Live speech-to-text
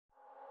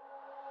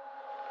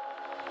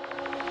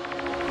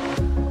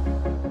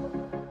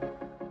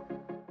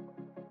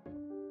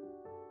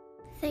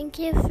Thank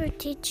you for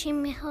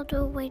teaching me how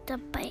to ride a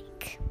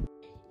bike.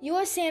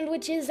 Your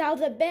sandwiches are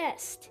the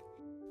best.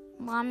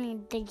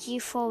 Mommy, thank you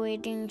for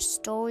reading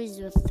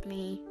stories with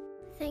me.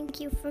 Thank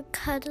you for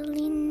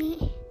cuddling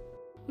me.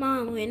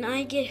 Mom, when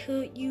I get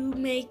hurt, you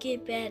make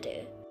it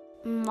better.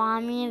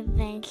 Mommy,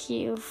 thank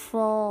you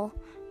for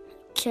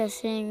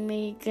kissing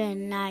me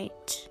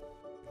goodnight.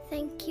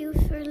 Thank you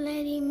for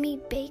letting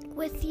me bake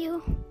with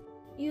you.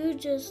 You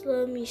just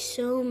love me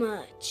so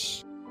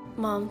much.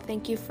 Mom,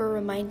 thank you for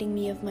reminding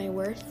me of my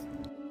worth.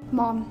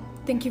 Mom,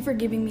 thank you for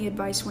giving me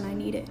advice when I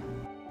need it.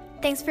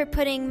 Thanks for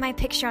putting my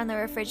picture on the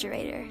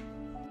refrigerator.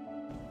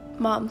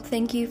 Mom,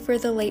 thank you for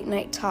the late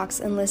night talks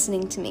and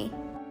listening to me.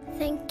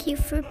 Thank you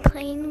for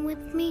playing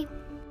with me.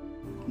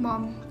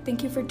 Mom,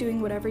 thank you for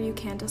doing whatever you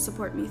can to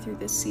support me through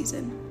this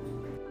season.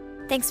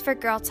 Thanks for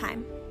girl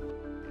time.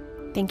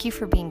 Thank you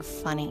for being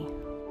funny.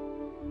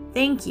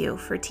 Thank you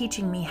for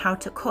teaching me how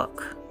to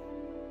cook.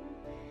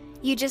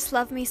 You just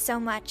love me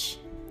so much.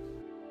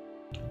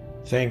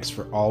 Thanks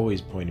for always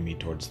pointing me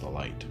towards the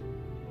light.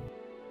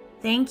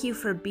 Thank you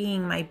for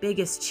being my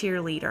biggest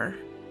cheerleader.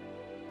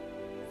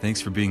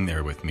 Thanks for being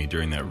there with me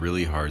during that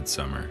really hard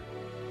summer.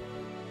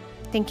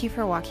 Thank you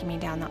for walking me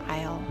down the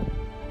aisle.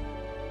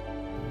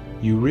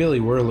 You really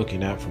were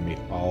looking out for me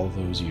all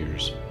those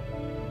years.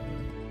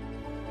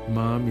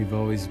 Mom, you've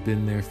always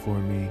been there for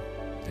me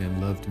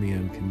and loved me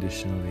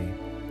unconditionally.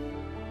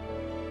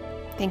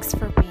 Thanks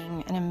for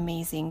being an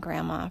amazing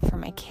grandma for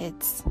my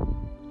kids.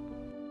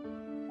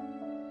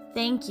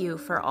 Thank you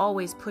for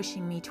always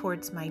pushing me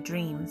towards my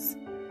dreams.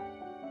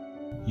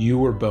 You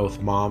were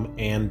both mom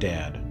and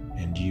dad,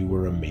 and you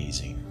were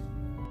amazing.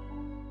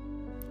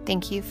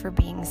 Thank you for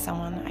being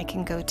someone I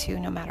can go to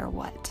no matter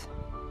what.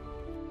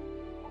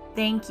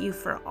 Thank you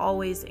for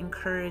always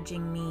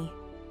encouraging me.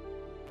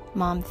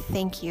 Mom,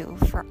 thank you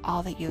for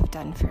all that you have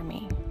done for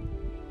me.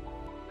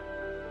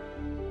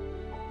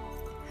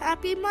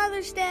 Happy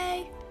Mother's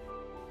Day!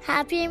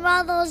 Happy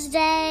Mother's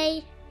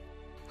Day!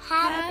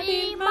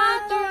 Happy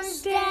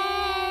Mother's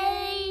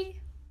Day!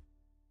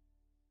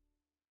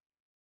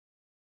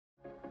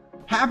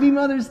 Happy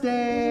Mother's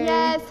Day!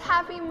 Yes,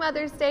 happy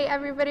Mother's Day,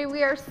 everybody.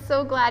 We are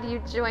so glad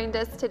you joined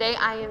us today.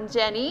 I am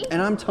Jenny.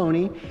 And I'm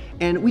Tony.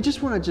 And we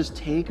just want to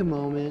take a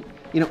moment.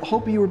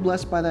 Hope you were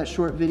blessed by that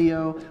short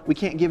video. We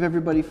can't give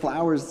everybody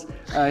flowers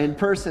in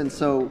person,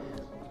 so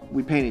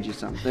we painted you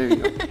some. There you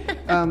go.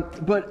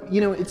 But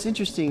it's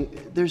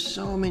interesting. There's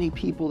so many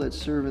people that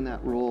serve in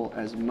that role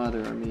as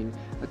mother. I mean,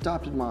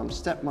 adopted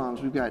moms,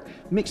 stepmoms. We've got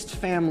mixed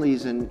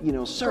families, and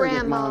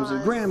surrogate moms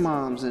and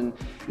grandmoms, and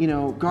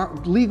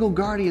legal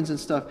guardians and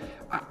stuff.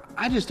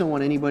 I just don't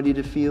want anybody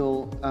to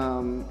feel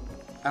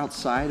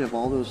outside of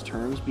all those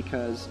terms,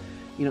 because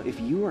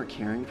if you are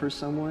caring for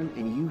someone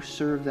and you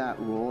serve that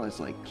role as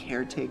like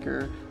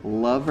caretaker,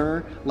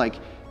 lover, like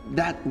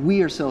that,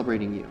 we are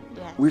celebrating you.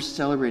 Yes. We're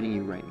celebrating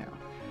you right now.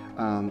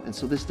 And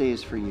so this day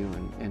is for you,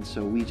 and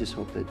so we just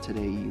hope that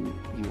today you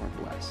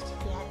are blessed.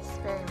 Yes,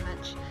 very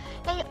much.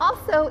 Hey,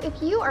 also, if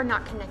you are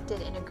not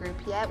connected in a group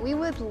yet, we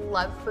would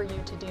love for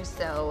you to do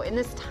so. In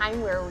this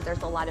time where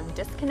there's a lot of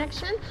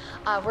disconnection,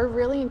 we're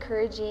really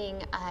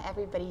encouraging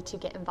everybody to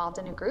get involved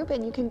in a group,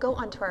 and you can go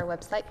onto our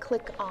website,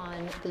 click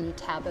on the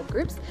tab of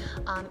groups,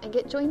 and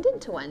get joined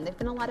into one. They've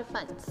been a lot of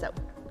fun, so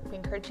we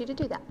encourage you to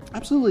do that.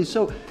 Absolutely.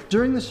 So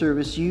during the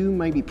service, you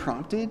might be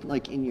prompted,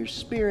 like in your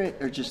spirit,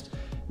 or just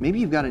maybe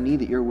you've got a need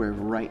that you're aware of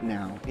right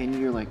now, and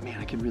you're like, man,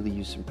 I could really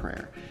use some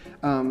prayer.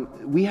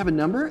 We have a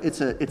number.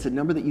 It's a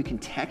number that you can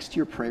text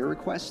your prayer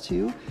request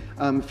to.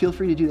 Feel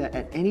free to do that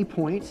at any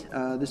point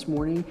this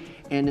morning,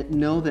 and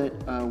know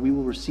that we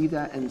will receive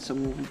that, and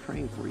someone will be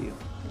praying for you.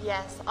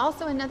 Yes.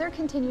 Also, another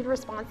continued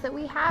response that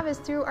we have is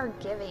through our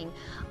giving.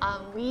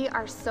 We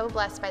are so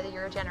blessed by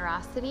your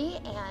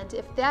generosity, and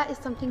if that is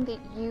something that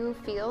you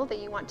feel that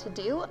you want to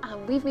do,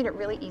 we've made it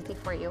really easy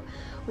for you.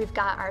 We've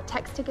got our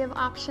text to give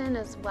option,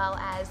 as well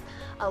as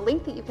a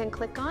link that you can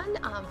click on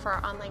for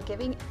our online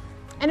giving.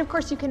 And of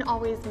course, you can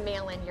always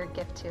mail in your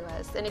gift to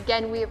us. And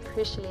again, we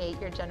appreciate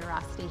your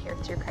generosity here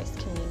through Christ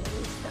Community.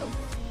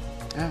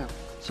 Yeah.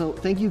 So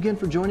thank you again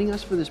for joining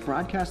us for this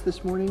broadcast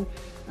this morning.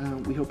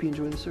 We hope you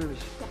enjoy the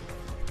service. Yeah.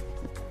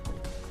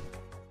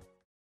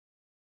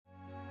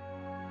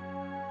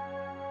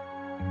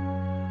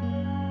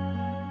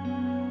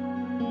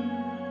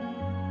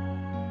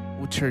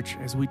 Well, church,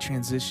 as we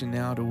transition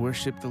now to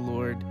worship the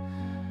Lord,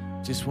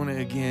 just want to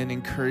again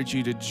encourage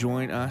you to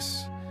join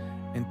us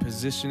in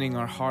positioning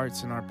our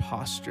hearts and our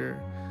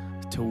posture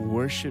to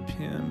worship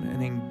Him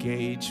and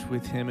engage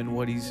with Him in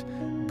what He's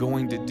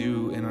going to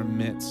do in our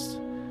midst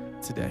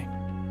today.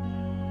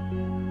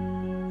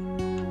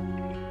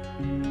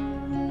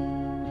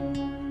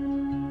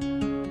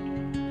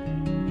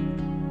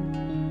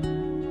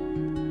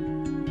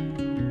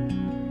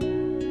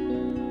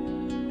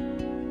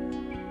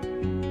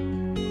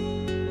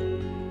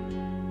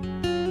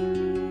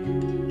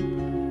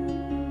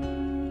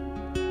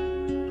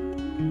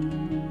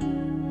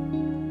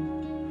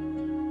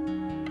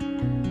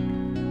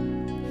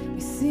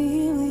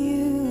 See what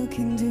you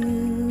can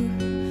do,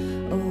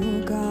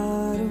 oh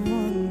God of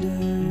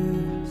wonder.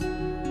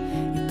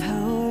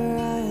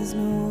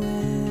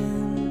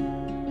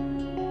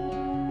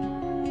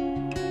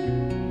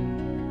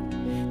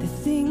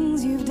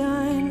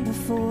 done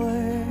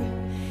before,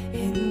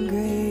 in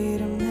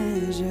greater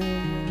measure,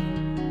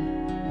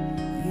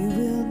 you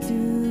will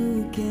do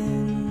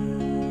again.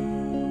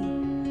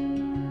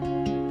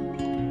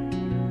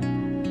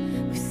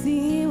 We've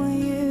seen what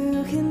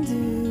you can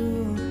do,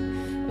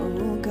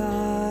 oh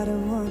God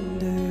of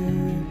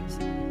wonders.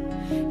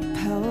 Your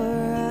power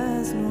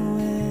has no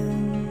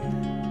end.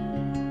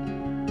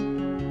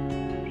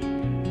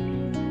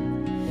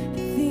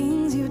 The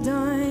things you've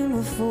done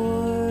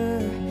before,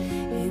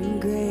 in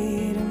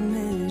greater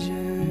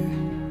measure,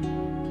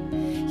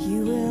 you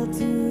will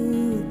do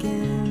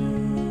again.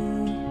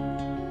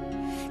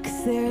 'Cause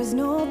there's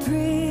no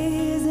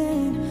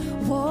prison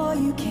wall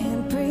you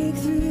can't break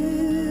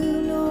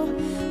through, no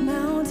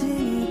mountain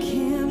you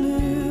can't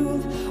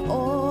move.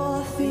 All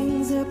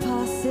things are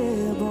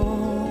possible.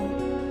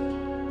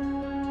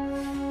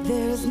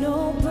 There's no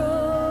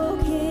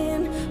broken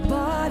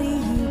body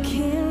you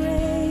can't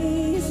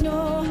raise,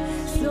 no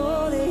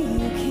soul that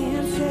you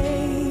can't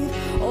save.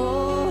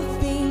 All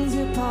things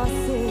are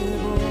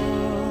possible.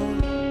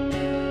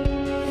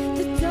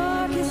 The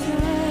darkest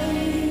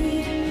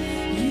night,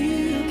 you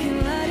can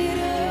light it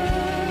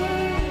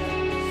up.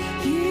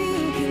 You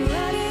can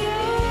light it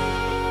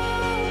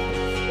up.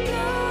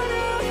 God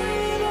of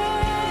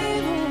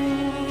revival,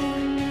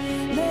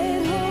 let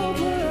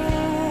hope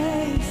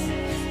arise.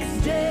 'Cause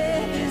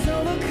death is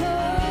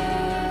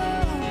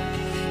overcome.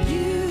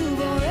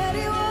 You've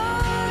already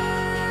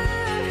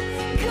won.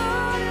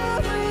 God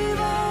of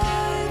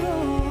revival.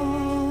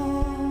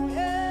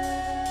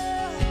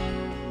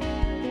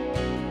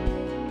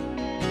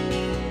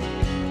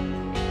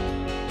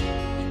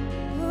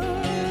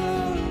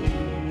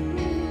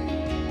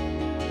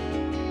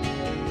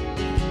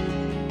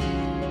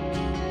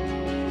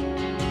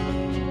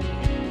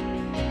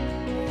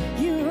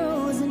 You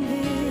rose in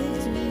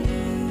victory,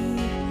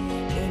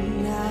 and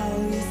now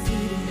you're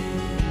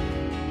seated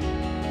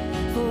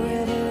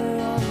forever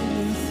on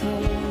the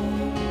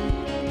throne.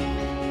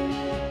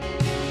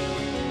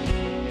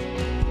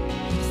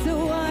 So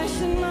why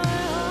should my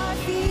heart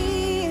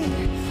fear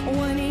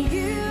when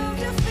you've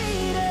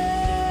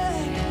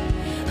defeated?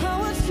 I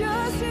will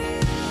trust you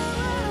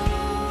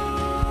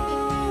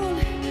alone.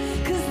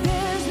 'Cause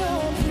there's no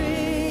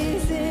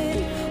prison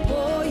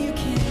wall you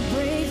can't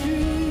break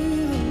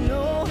through,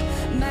 no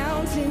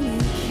mountain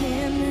you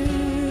can't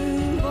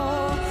move.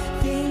 All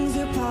things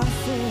are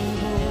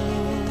possible.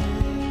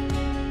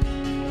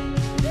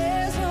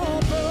 There's no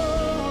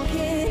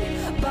broken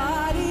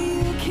body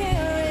you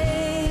can't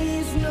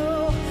raise, no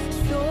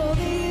soul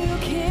that you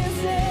can't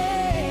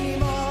save.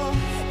 All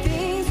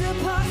things are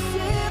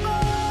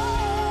possible.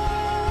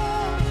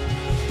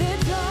 The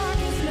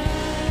darkest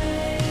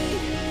night,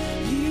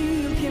 you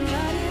can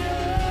light it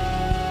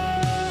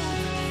up.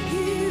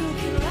 You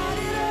can light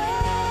it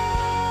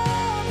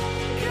up.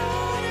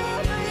 God of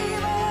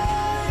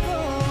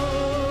revival,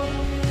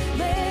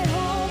 let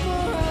hope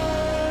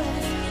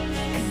arise.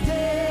 'Cause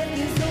death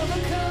is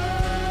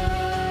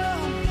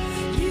overcome.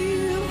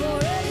 You've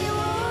already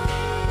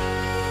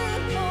won.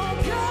 Oh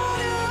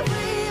God of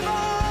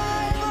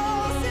revival,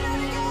 sing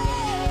that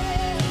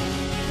again.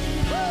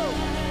 Woo!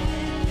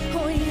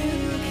 Oh, you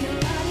can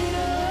light it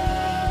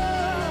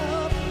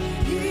up.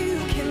 You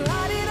can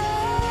light it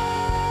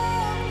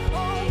up.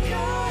 Oh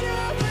God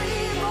of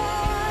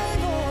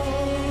revival,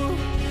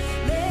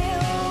 let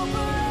hope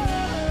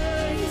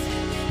arise.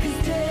 'Cause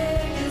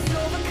death is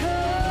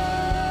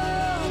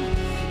overcome.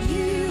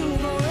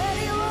 You've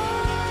already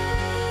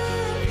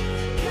won.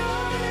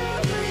 God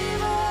of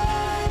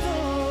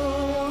revival.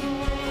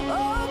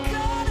 Oh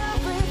God of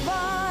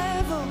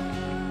revival.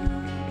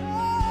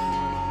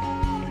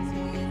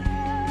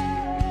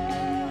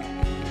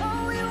 Oh,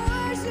 we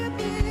worship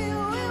you,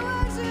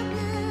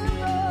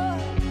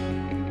 Lord.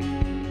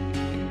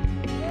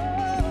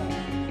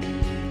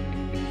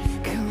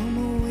 Come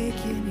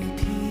awaken your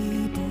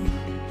people.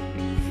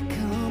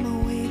 Come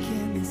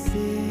awaken the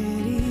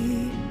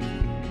city.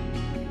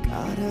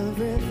 God of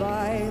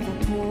revival,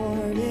 pour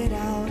it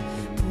out,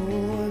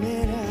 pour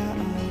it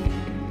out.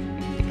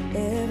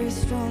 Every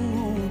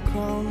stronghold will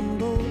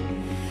crumble.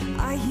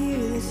 I hear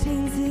the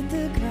chains hit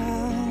the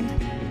ground.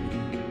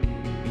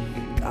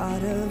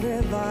 God of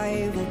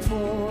revival,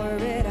 pour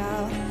it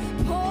out,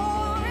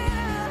 pour it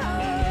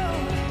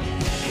out.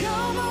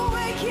 Come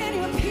awaken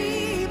your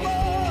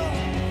people.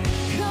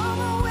 Come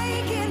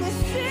awaken the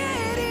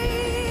city.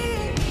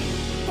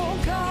 Oh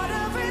God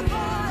of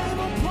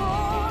revival,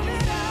 pour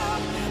it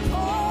out,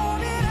 pour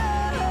it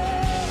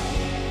out.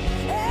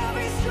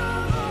 Every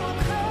stronghold will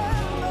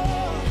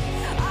crumble.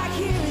 I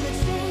hear the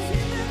chains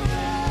hit the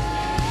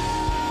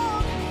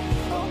ground.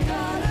 Oh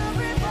God of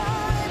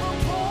revival,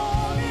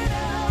 pour it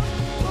out,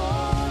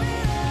 pour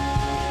it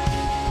out.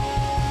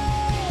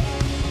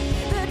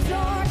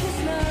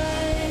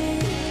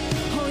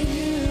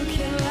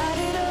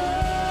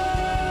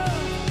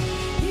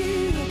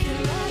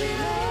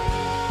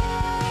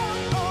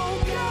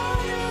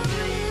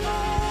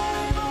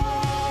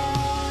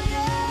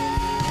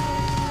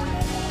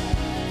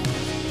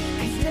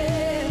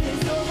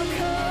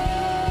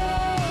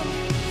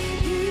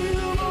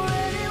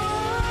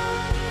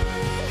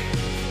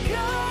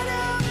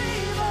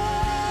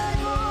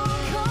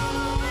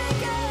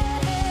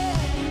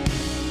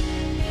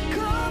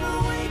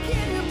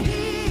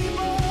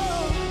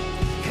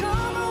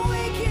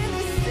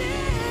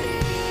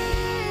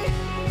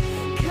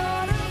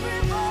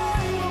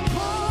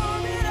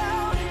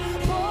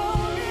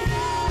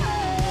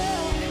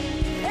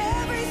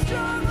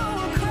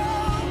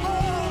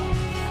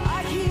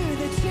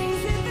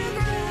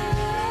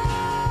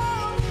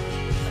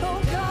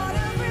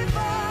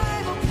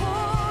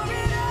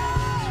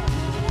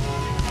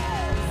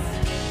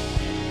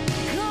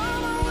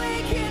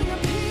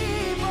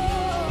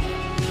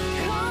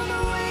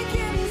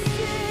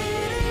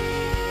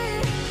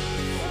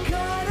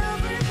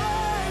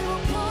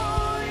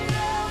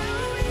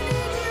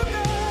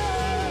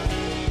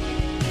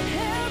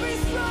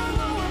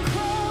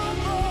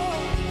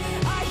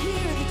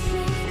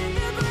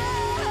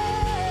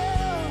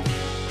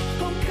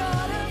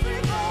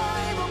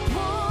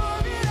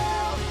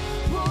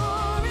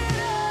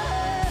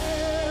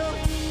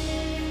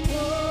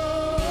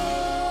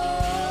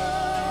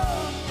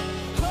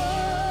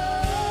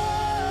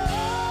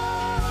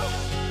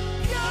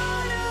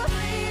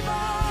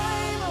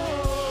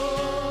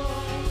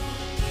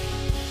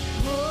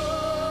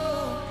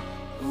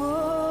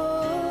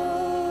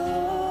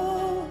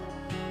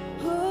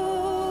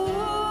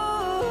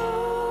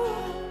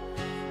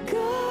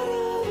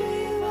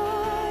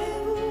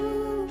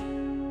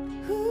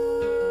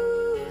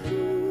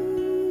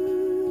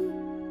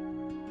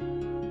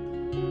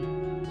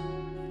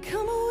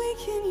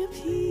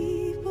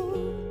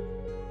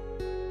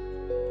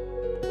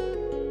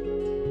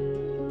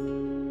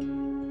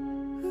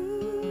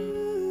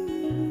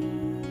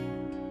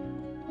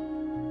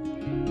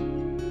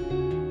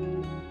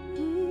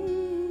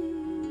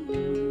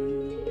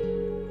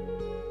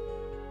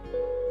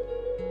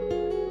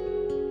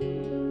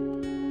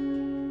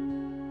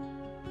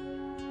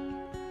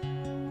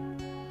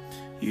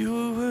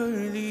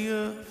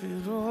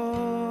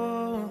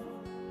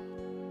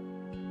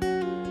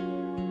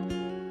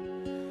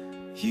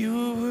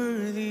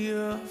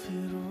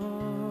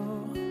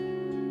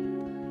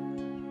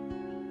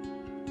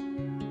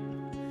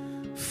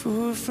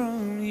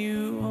 from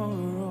you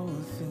are all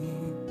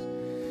things,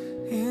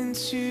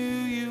 into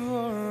you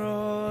are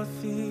all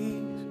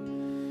things.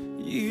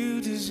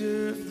 You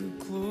deserve the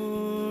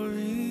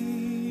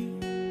glory,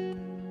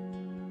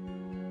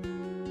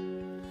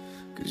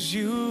 'cause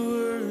you're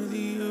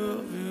worthy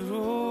of it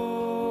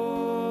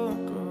all,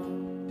 God.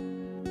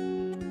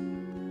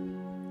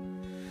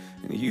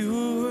 And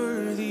you're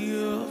worthy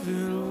of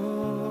it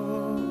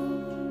all.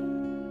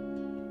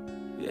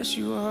 Yes,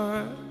 you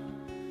are.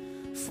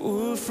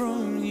 For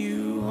from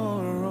you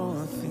are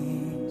all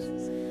things,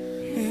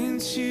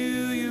 into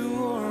you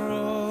are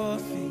all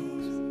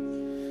things,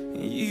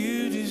 and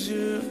you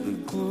deserve the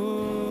glory.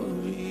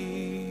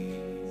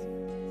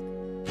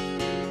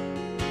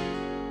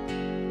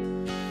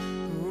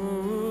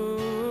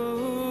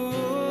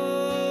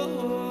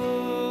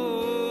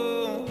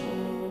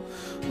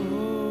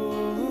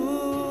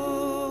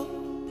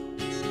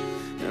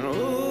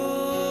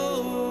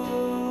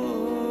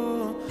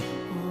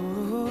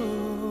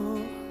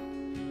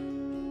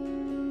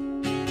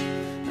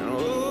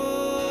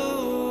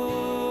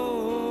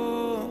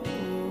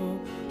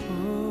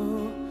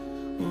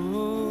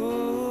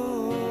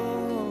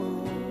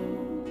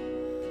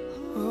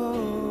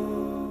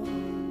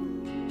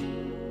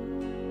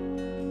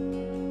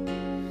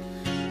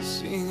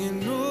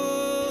 Singing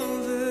all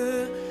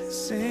the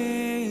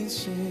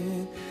saints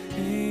and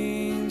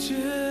angels,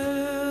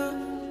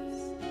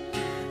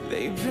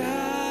 they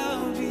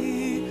bow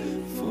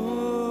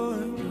before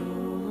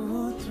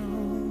your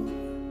throne,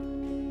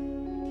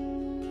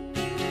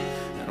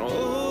 and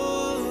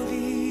all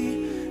the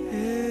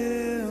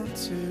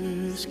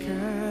elders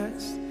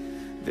cast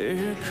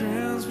their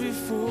crowns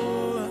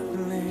before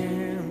the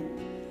Lamb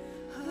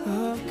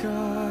of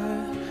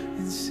God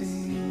and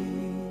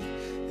sing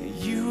that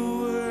you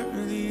are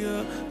worthy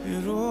of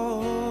it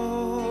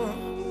all.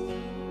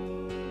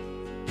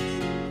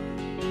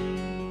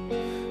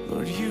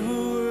 Lord, you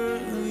are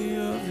worthy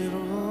of it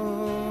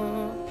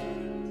all.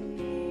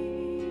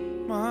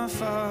 My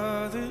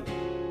Father,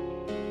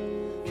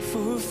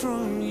 for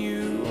from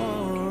you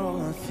are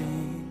all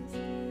things,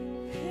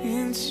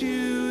 into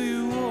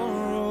you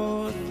are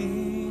all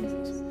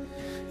things,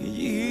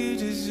 you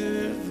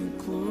deserve the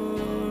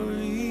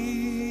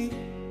glory.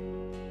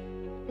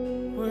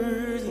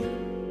 Worthy,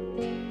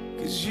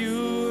 'cause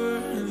you're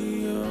worthy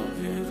of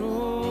it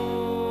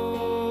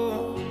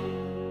all.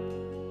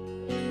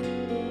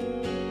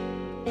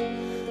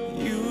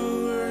 You are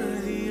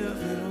worthy of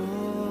it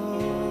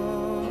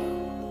all.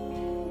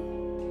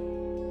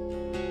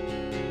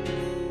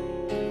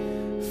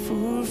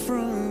 For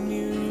from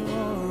you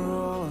are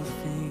all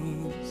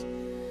things,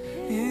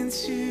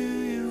 into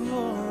you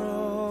are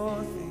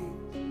all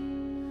things,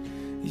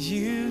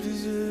 you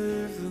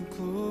deserve the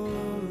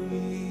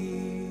glory.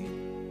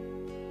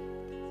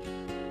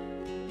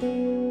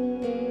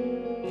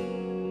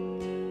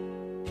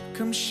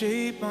 Come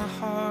shape my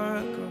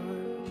heart,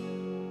 God,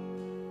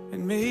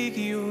 and make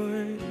it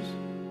yours.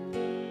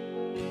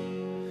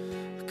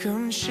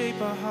 Come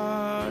shape our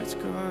hearts,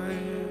 God,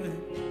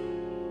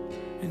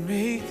 and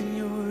make them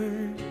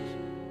yours.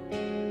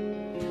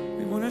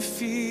 We want to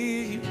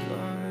feel you,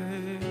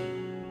 God.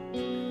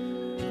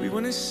 We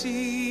want to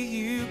see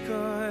you,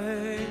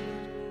 God.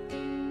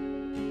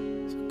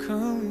 So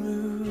come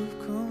move,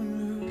 come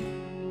move.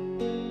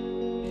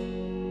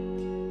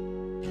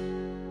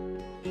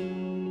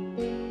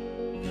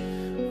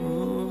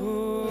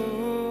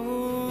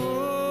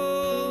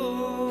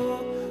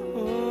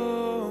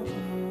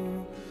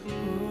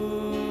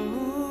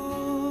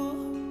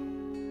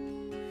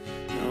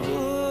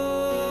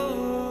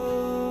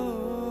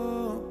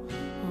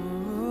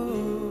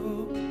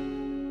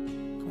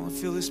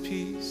 Feel this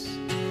peace.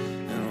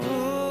 And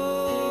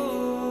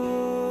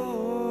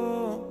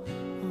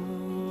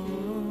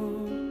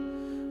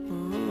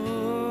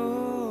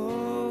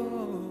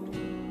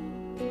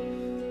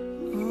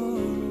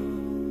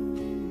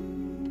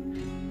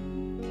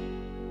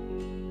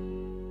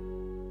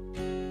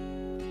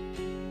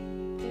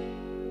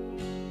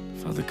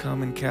Father,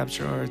 come and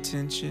capture our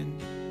attention.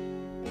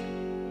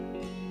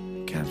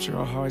 Capture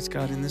our hearts,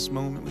 God, in this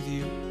moment with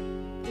you.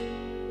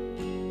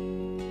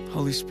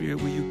 Holy Spirit,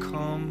 will you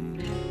come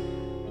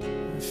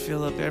and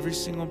fill up every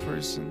single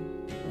person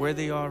where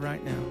they are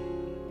right now,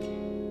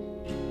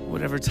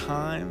 whatever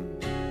time,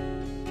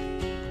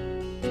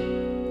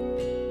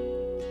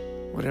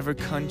 whatever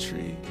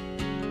country,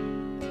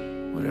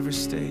 whatever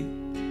state.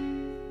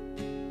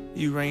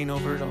 You reign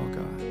over it all,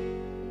 God.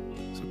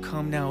 So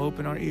come now,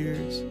 open our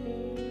ears,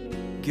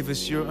 give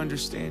us your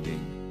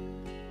understanding.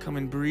 Come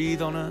and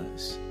breathe on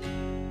us.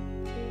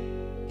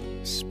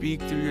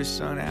 Speak through your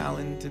son,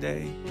 Alan,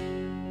 today.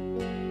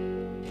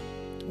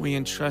 We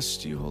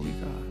entrust you, Holy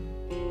God.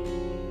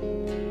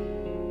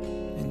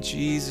 In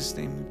Jesus'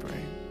 name we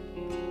pray.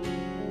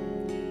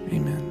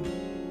 Amen.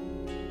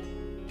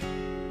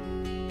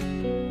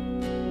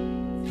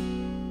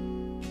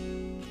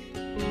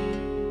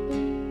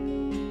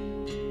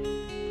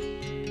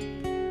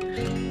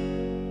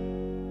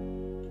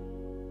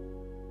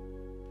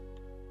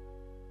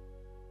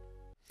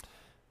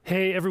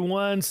 Hey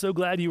everyone, so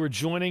glad you were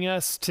joining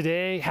us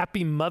today.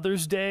 Happy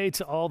Mother's Day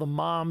to all the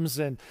moms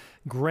and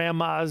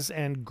grandmas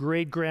and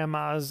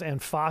great-grandmas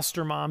and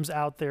foster moms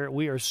out there.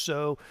 We are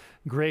so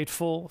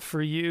grateful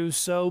for you.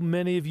 So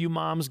many of you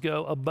moms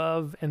go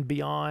above and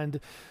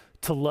beyond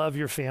to love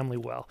your family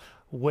well.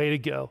 Way to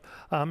go.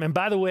 And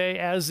by the way,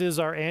 as is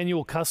our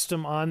annual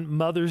custom on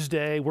Mother's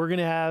Day, we're going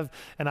to have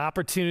an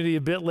opportunity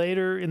a bit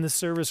later in the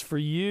service for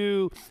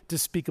you to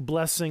speak a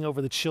blessing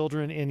over the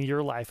children in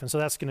your life. And so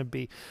that's going to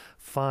be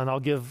fun. I'll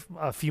give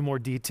a few more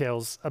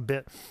details a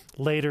bit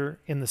later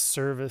in the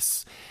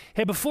service.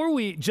 Hey, before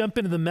we jump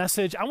into the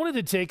message, I wanted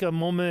to take a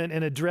moment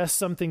and address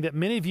something that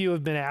many of you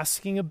have been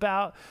asking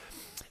about.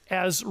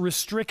 As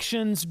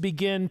restrictions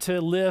begin to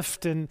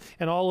lift and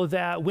all of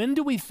that, when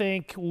do we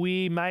think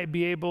we might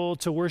be able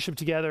to worship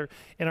together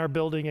in our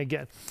building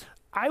again?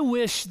 I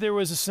wish there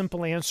was a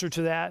simple answer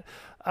to that,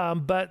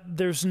 but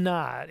there's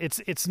not.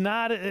 It's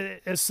not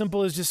as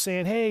simple as just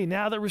saying, hey,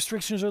 now that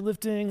restrictions are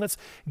lifting, let's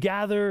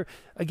gather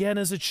again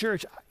as a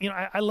church. You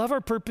know, I love our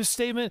purpose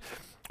statement,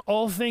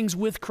 all things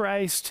with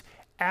Christ,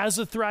 as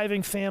a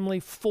thriving family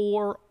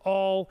for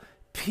all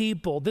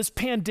people. This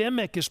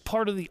pandemic is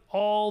part of the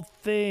all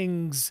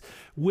things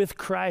with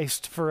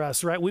Christ for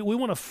us, right? We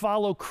want to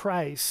follow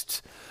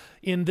Christ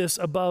in this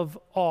above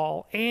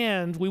all,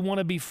 and we want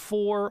to be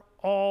for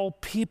all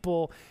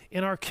people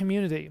in our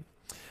community.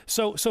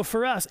 So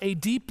for us, a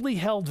deeply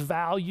held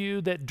value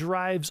that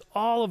drives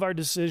all of our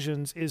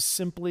decisions is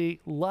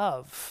simply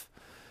love.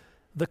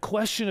 The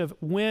question of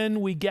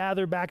when we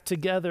gather back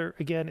together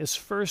again is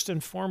first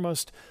and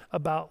foremost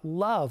about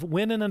love.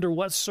 When and under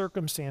what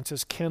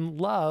circumstances can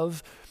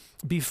love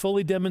be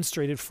fully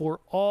demonstrated for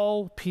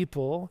all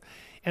people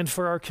and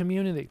for our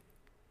community?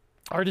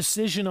 Our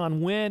decision on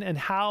when and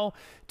how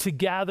to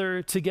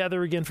gather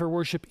together again for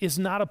worship is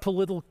not a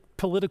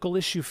political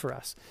issue for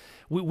us.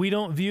 We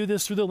don't view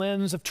this through the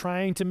lens of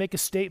trying to make a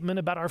statement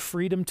about our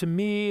freedom to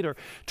meet or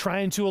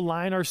trying to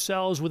align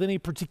ourselves with any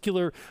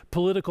particular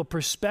political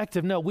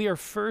perspective. No, we are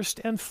first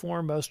and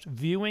foremost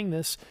viewing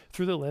this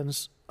through the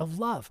lens of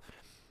love.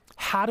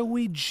 How do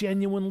we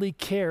genuinely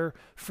care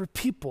for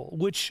people?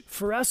 Which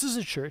for us as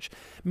a church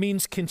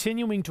means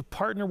continuing to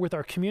partner with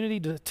our community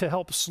to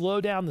help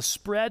slow down the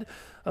spread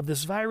of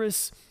this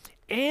virus.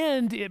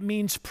 And it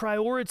means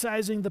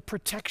prioritizing the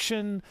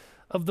protection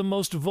of the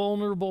most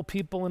vulnerable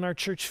people in our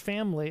church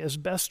family as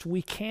best we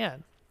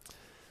can.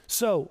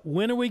 So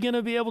when are we going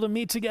to be able to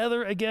meet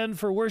together again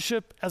for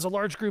worship as a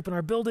large group in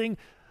our building?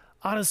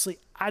 Honestly,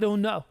 I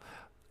don't know.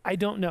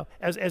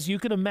 As you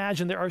can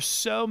imagine, there are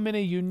so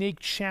many unique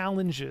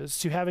challenges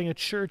to having a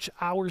church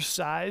our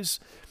size,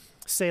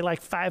 say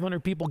like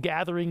 500 people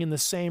gathering in the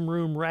same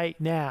room right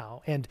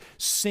now and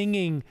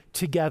singing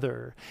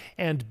together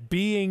and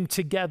being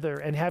together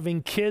and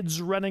having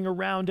kids running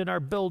around in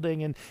our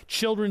building and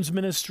children's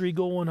ministry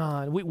going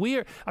on. We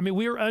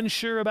are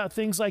unsure about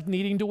things like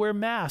needing to wear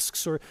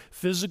masks or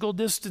physical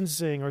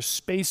distancing or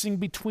spacing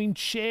between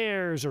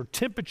chairs or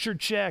temperature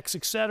checks,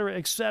 et cetera,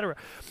 et cetera.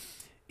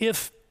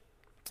 If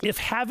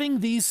having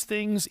these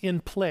things in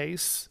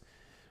place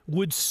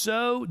would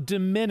so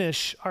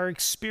diminish our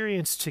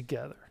experience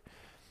together,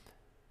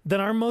 then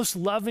our most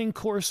loving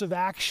course of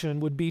action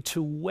would be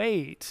to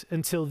wait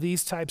until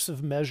these types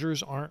of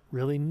measures aren't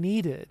really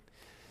needed.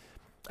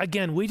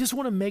 Again, we just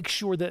want to make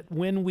sure that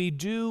when we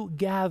do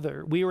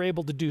gather, we are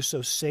able to do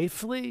so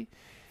safely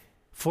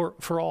for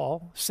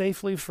all,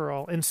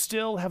 and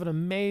still have an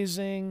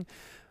amazing,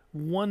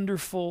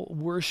 wonderful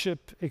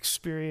worship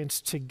experience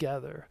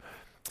together.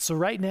 So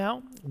right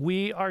now,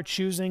 we are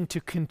choosing to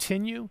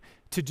continue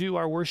to do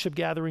our worship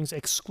gatherings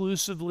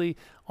exclusively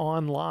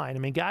online. I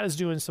mean, God is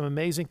doing some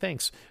amazing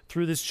things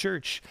through this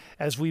church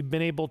as we've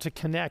been able to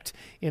connect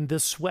in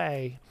this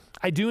way.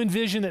 I do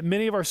envision that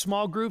many of our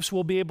small groups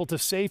will be able to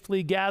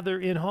safely gather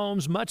in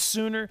homes much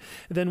sooner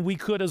than we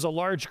could as a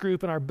large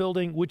group in our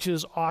building, which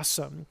is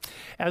awesome.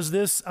 As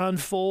this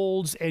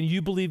unfolds and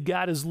you believe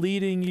God is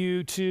leading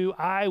you to,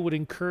 I would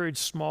encourage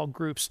small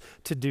groups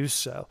to do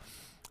so.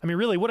 I mean,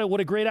 really,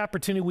 what a great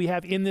opportunity we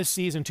have in this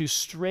season to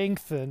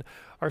strengthen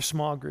our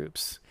small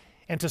groups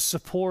and to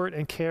support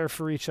and care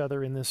for each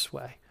other in this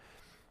way.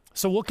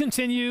 So we'll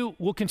continue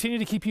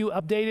to keep you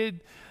updated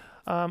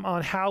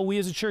on how we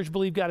as a church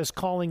believe God is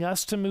calling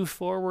us to move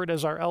forward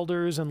as our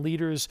elders and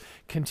leaders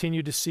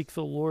continue to seek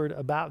the Lord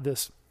about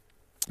this.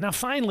 Now,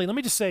 finally, let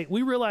me just say,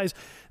 we realize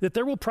that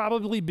there will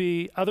probably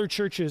be other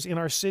churches in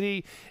our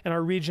city, in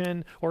our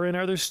region, or in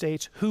other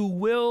states who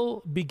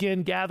will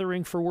begin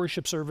gathering for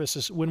worship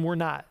services when we're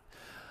not.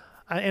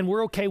 And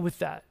we're okay with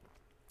that.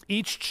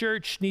 Each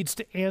church needs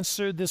to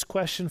answer this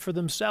question for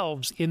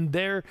themselves in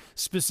their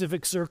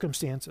specific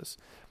circumstances.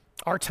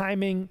 Our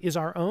timing is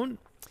our own,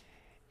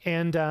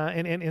 and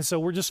so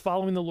we're just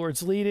following the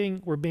Lord's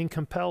leading. We're being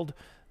compelled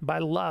by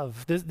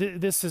love.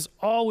 This has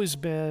always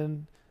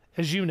been,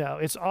 as you know,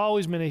 it's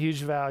always been a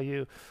huge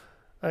value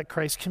at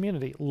Christ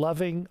Community,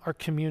 loving our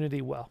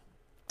community well.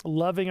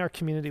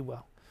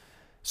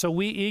 So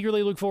we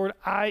eagerly look forward,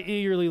 I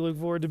eagerly look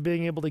forward to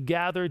being able to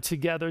gather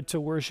together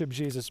to worship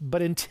Jesus.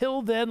 But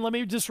until then, let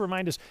me just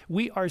remind us,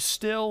 we are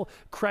still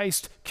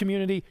Christ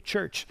Community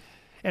Church,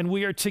 and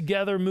we are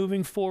together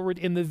moving forward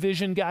in the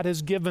vision God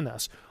has given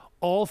us.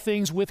 All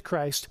things with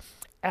Christ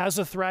as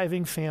a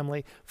thriving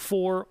family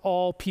for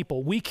all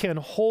people. We can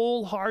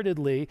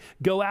wholeheartedly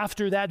go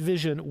after that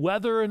vision,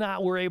 whether or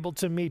not we're able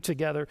to meet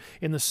together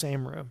in the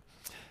same room.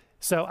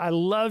 So I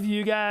love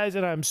you guys,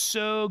 and I'm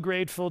so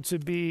grateful to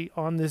be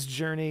on this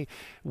journey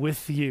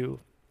with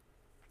you.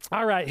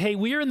 All right, hey,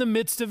 we are in the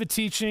midst of a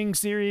teaching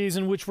series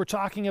in which we're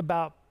talking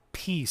about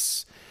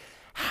peace,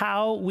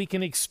 how we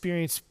can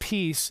experience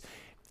peace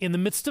in the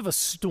midst of a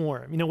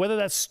storm. You know, whether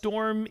that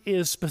storm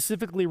is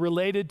specifically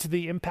related to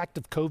the impact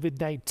of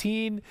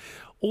COVID-19,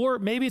 or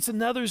maybe it's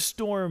another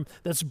storm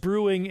that's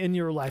brewing in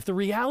your life. The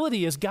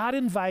reality is God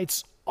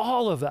invites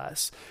all of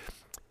us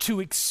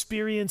to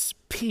experience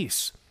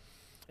peace.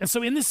 And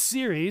so in this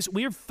series,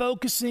 we are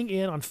focusing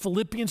in on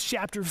Philippians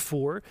chapter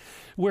 4,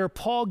 where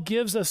Paul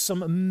gives us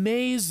some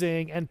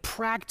amazing and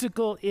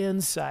practical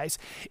insights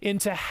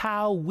into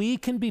how we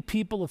can be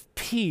people of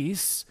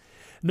peace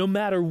no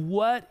matter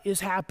what is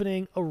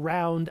happening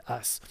around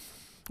us.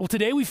 Well,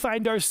 today we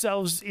find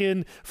ourselves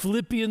in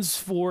Philippians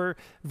 4,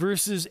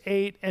 verses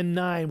 8 and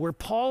 9, where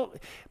Paul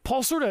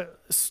sort of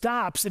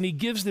stops and he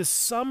gives this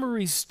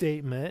summary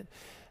statement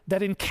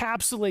that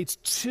encapsulates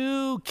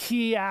two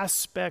key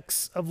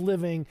aspects of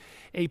living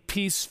a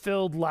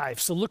peace-filled life.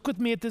 So look with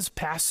me at this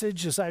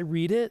passage as I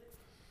read it.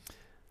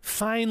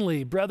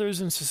 Finally, brothers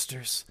and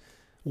sisters,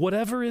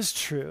 whatever is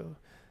true,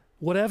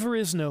 whatever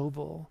is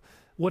noble,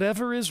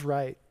 whatever is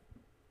right,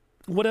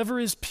 whatever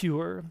is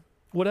pure,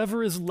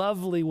 whatever is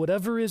lovely,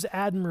 whatever is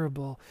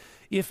admirable,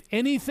 if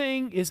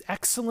anything is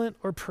excellent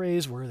or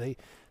praiseworthy,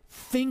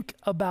 think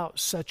about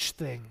such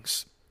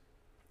things.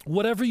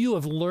 Whatever you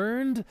have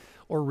learned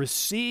or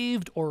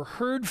received or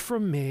heard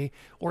from me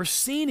or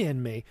seen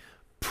in me,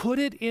 put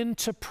it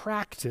into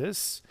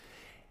practice,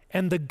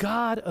 and the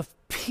God of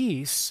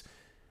peace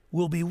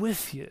will be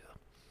with you.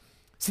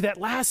 See,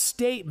 that last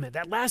statement,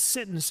 that last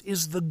sentence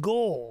is the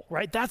goal,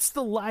 right? That's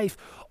the life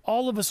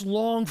all of us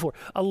long for,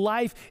 a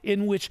life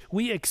in which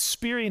we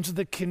experience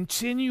the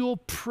continual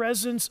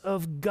presence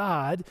of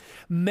God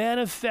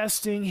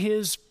manifesting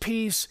his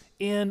peace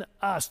in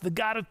us. The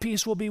God of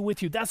peace will be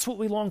with you. That's what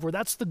we long for.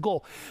 That's the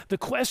goal. The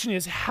question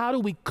is, how do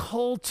we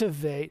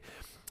cultivate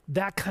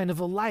that kind of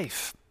a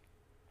life?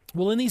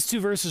 Well, in these two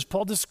verses,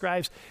 Paul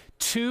describes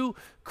two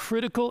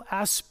critical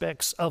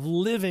aspects of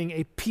living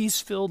a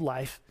peace-filled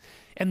life.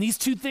 And these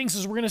two things,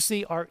 as we're going to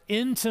see, are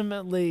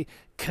intimately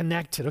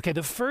connected. Okay,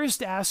 the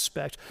first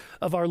aspect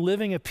of our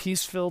living a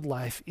peace-filled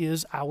life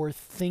is our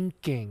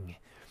thinking.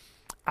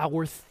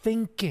 Our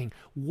thinking,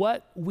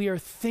 what we are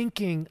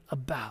thinking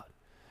about.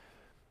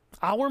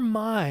 Our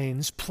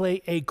minds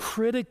play a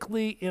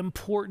critically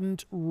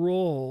important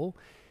role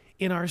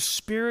in our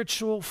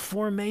spiritual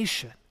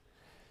formation.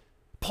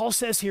 Paul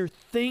says here,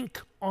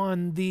 think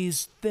on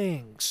these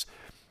things.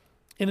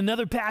 In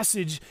another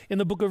passage in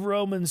the book of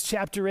Romans,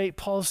 chapter 8,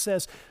 Paul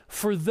says,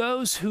 for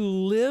those who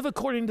live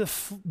according to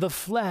the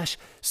flesh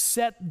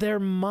set their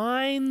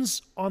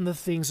minds on the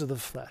things of the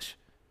flesh.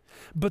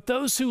 But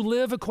those who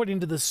live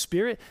according to the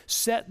Spirit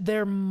set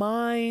their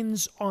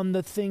minds on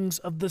the things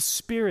of the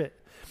Spirit.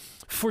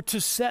 For to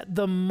set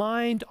the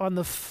mind on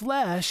the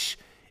flesh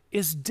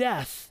is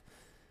death,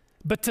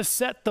 but to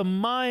set the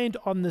mind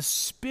on the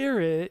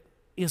Spirit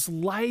is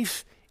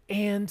life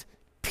and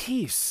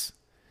peace.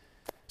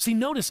 See,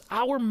 notice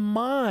our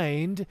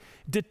mind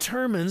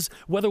determines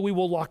whether we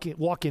will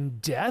walk in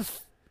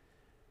death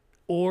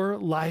or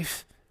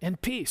life and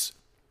peace.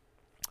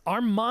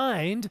 Our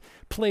mind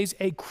plays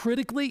a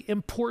critically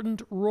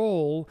important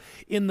role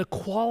in the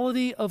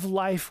quality of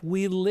life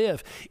we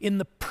live, in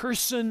the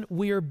person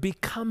we are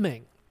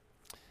becoming.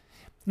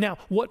 Now,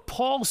 what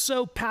Paul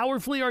so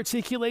powerfully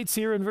articulates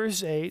here in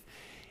verse 8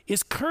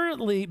 is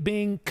currently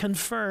being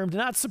confirmed,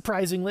 not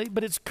surprisingly,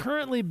 but it's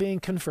currently being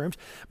confirmed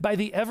by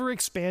the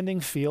ever-expanding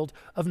field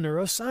of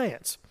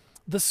neuroscience,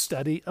 the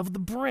study of the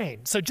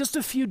brain. So just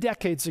a few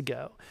decades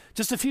ago,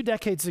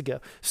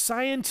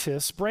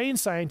 brain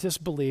scientists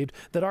believed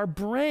that our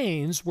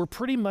brains were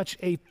pretty much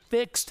a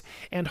fixed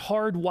and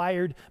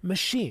hardwired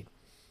machine.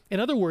 In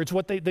other words,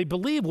 what they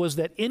believed was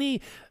that any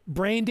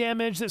brain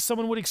damage that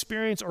someone would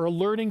experience, or a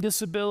learning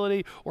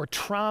disability, or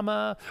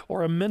trauma,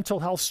 or a mental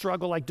health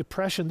struggle like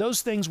depression,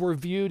 those things were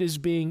viewed as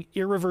being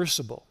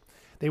irreversible.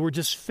 They were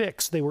just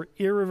fixed. They were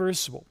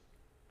irreversible.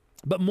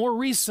 But more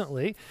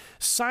recently,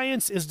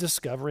 science is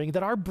discovering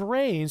that our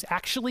brains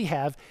actually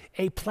have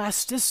a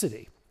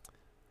plasticity.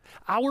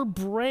 Our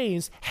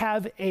brains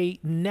have a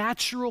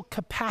natural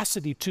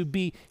capacity to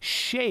be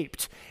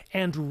shaped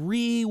and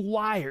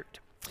rewired.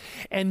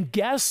 And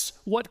guess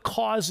what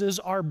causes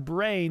our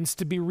brains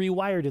to be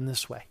rewired in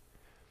this way?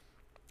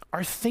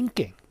 Our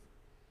thinking.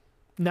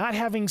 Not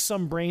having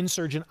some brain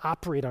surgeon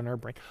operate on our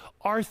brain.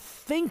 Our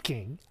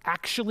thinking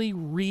actually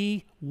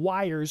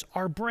rewires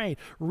our brain.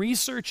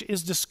 Research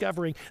is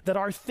discovering that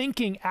our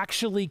thinking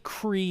actually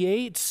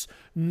creates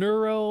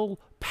neural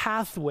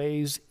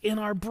pathways in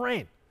our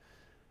brain.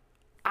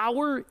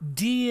 Our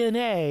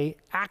DNA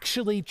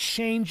actually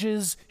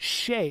changes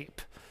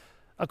shape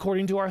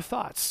according to our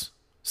thoughts.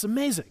 It's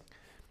amazing.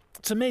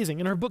 It's amazing.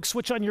 In her book,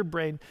 Switch on Your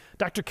Brain,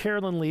 Dr.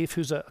 Carolyn Leaf,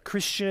 who's a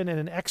Christian and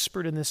an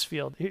expert in this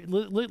field,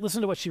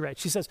 listen to what she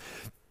writes. She says,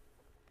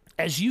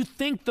 as you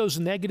think those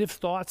negative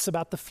thoughts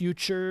about the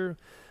future,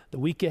 the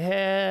week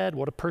ahead,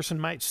 what a person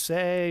might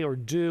say or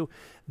do,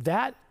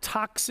 that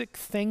toxic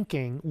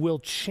thinking will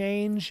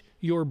change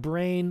your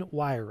brain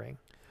wiring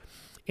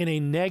in a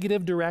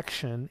negative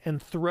direction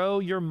and throw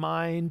your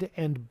mind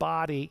and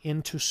body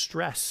into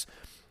stress.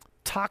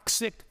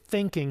 Toxic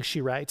thinking,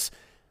 she writes,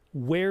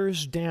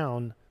 wears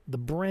down the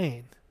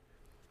brain.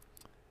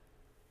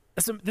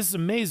 This is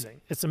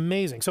amazing. It's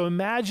amazing. So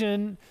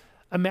imagine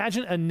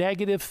a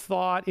negative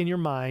thought in your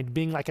mind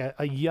being like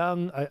a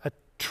young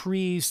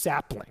tree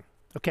sapling.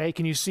 Okay,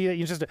 can you see it?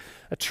 It's just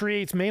a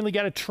tree. It's mainly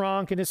got a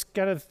trunk, and it's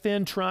got a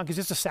thin trunk. It's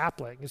just a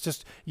sapling. It's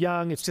just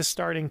young. It's just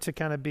starting to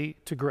kind of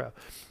to grow.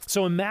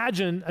 So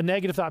imagine a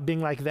negative thought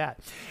being like that.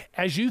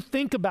 As you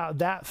think about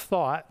that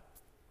thought,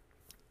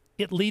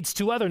 it leads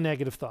to other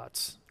negative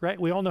thoughts, right?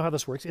 We all know how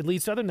this works. It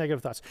leads to other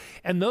negative thoughts.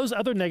 And those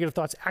other negative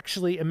thoughts,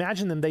 actually,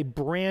 imagine them, they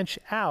branch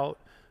out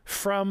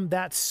from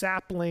that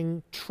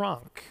sapling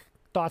trunk.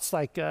 Thoughts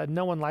like,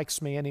 no one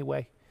likes me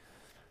anyway.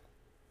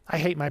 I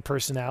hate my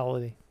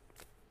personality.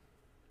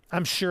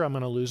 I'm sure I'm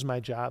going to lose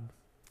my job.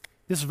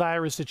 This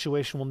virus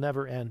situation will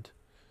never end.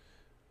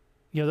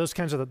 You know, those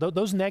kinds of,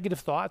 those negative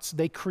thoughts,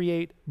 they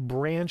create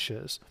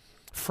branches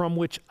from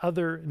which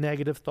other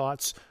negative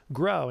thoughts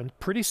grow. And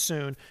pretty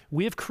soon,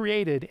 we have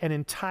created an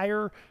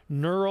entire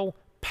neural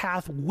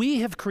path.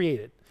 We have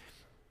created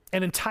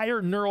an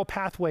entire neural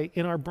pathway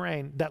in our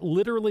brain that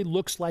literally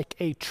looks like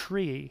a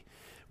tree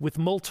with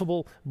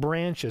multiple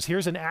branches.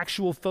 Here's an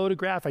actual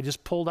photograph I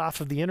just pulled off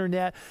of the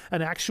internet,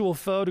 an actual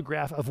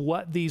photograph of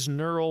what these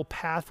neural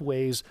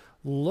pathways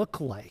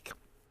look like.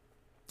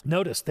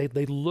 Notice they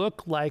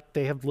look like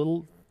they have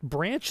little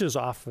branches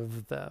off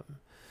of them.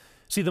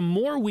 See, the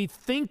more we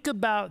think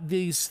about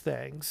these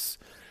things,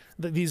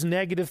 these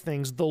negative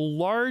things, the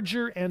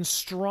larger and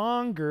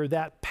stronger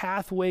that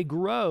pathway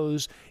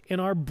grows in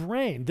our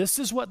brain. This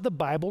is what the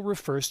Bible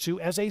refers to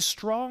as a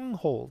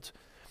stronghold.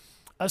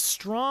 A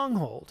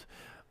stronghold.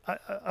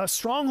 A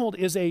stronghold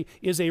is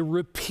a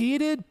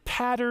repeated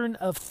pattern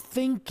of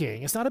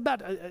thinking. It's not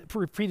about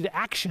repeated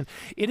action.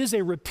 It is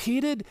a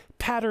repeated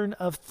pattern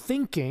of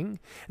thinking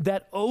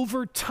that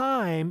over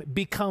time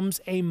becomes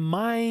a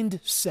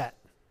mindset.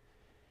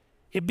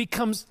 It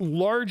becomes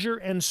larger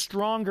and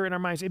stronger in our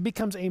minds. It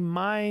becomes a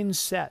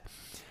mindset.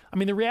 I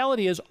mean, the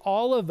reality is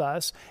all of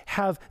us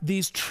have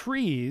these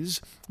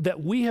trees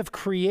that we have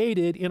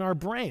created in our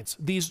brains,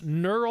 these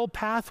neural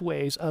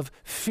pathways of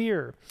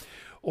fear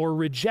or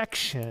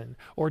rejection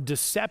or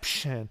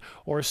deception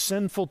or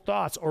sinful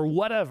thoughts or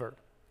whatever.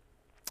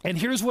 And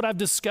here's what I've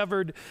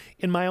discovered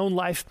in my own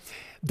life.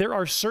 There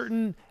are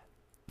certain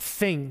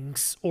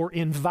things or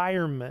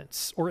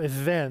environments or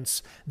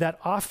events that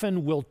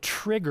often will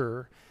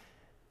trigger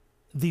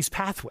these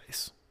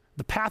pathways.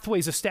 The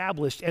pathway's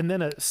established, and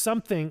then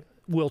something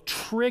will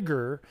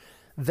trigger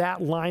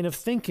that line of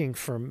thinking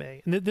for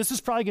me. And this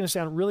is probably going to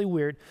sound really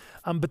weird,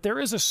 but there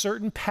is a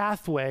certain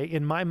pathway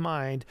in my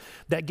mind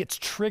that gets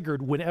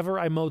triggered whenever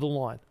I mow the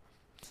lawn.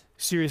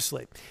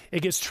 Seriously.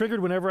 It gets triggered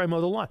whenever I mow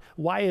the lawn.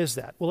 Why is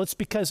that? Well, it's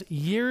because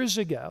years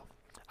ago,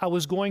 I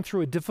was going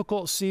through a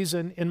difficult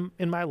season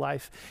in my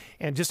life,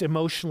 and just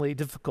emotionally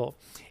difficult.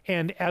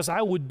 And as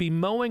I would be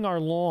mowing our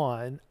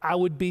lawn, I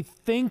would be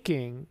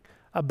thinking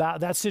about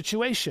that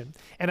situation.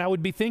 And I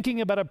would be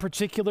thinking about a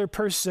particular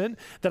person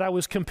that I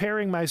was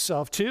comparing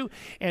myself to,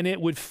 and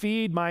it would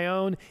feed my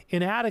own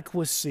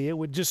inadequacy. It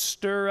would just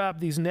stir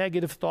up these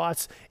negative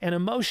thoughts and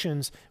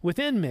emotions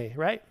within me,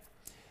 right?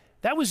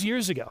 That was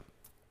years ago.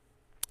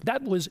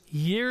 That was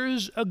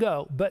years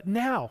ago. But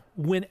now,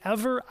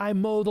 whenever I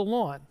mow the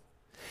lawn,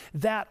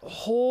 that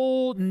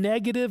whole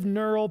negative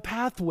neural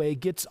pathway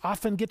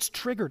often gets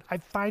triggered. I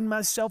find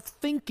myself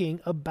thinking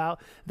about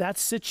that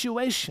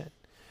situation.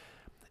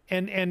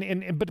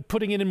 But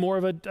putting it in more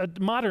of a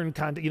modern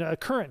context, a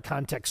current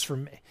context for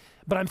me.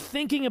 But I'm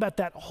thinking about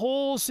that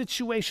whole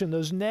situation,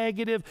 those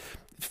negative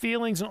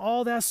feelings and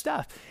all that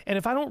stuff. And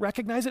if I don't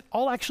recognize it,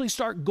 I'll actually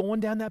start going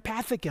down that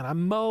path again.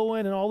 I'm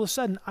mowing, and all of a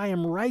sudden I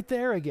am right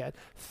there again,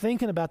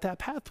 thinking about that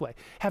pathway,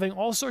 having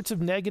all sorts of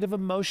negative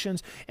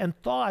emotions and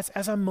thoughts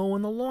as I'm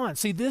mowing the lawn.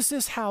 See, this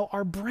is how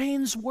our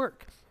brains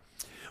work.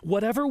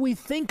 Whatever we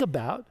think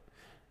about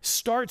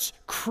starts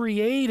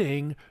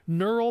creating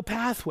neural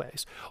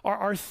pathways.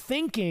 Our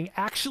thinking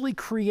actually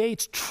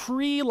creates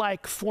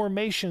tree-like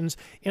formations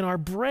in our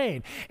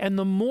brain. And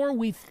the more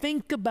we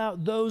think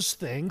about those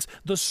things,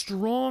 the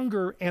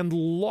stronger and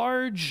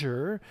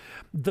larger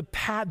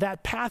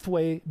that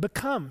pathway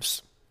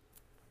becomes.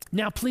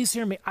 Now, please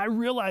hear me. I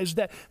realize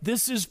that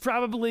this is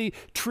probably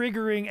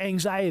triggering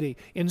anxiety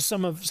in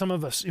some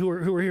of us who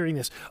are hearing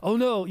this. Oh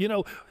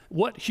no,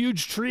 what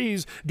huge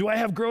trees do I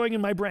have growing in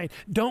my brain?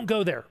 Don't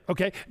go there,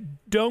 okay?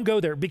 Don't go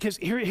there, because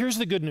here's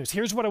the good news.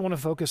 Here's what I want to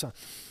focus on.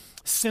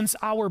 Since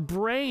our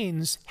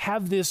brains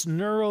have this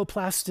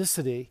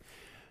neuroplasticity,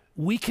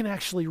 we can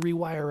actually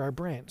rewire our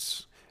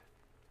brains.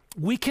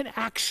 We can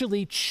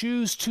actually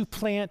choose to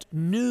plant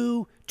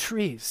new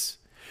trees,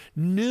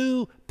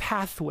 new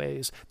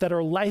pathways that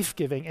are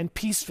life-giving and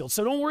peace-filled.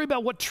 So don't worry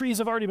about what trees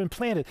have already been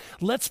planted.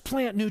 Let's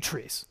plant new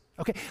trees,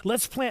 okay?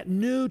 Let's plant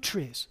new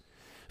trees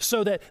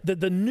so that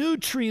the new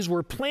trees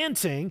we're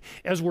planting,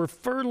 as we're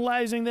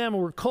fertilizing them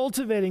and we're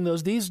cultivating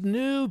these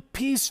new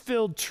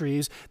peace-filled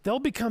trees, they'll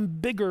become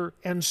bigger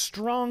and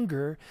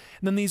stronger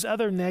than these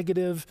other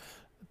negative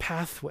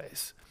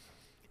pathways.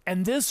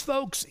 And this,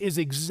 folks, is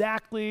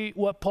exactly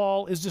what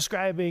Paul is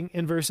describing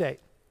in verse 8.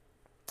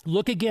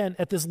 Look again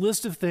at this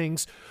list of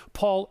things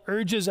Paul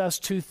urges us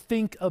to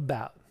think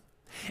about.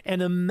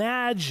 And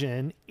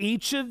imagine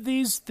each of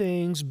these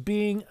things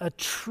being a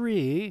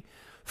tree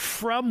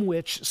from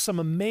which some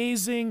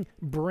amazing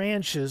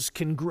branches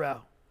can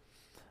grow.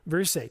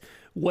 Verse 8,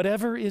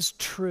 whatever is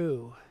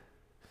true,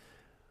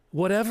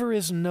 whatever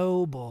is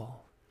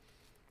noble,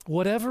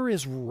 whatever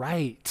is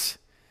right,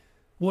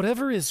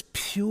 whatever is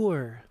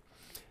pure,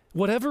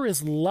 whatever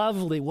is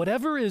lovely,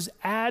 whatever is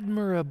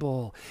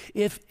admirable,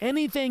 if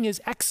anything is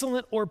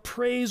excellent or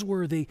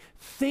praiseworthy,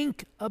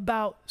 think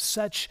about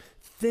such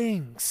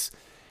things.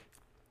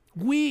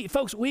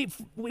 Folks, we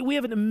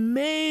have an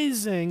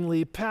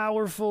amazingly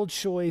powerful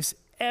choice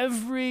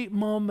every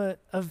moment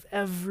of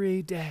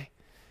every day.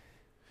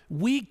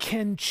 We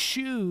can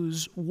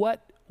choose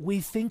what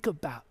we think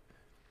about.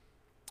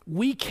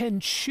 We can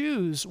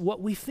choose what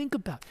we think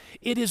about.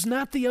 It is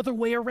not the other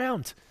way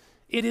around.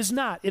 It is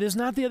not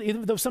the other,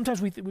 even though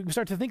sometimes we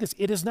start to think this,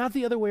 it is not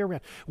the other way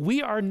around.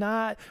 We are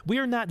not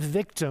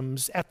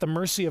victims at the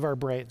mercy of our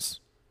brains.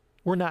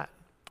 We're not.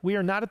 We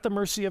are not at the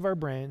mercy of our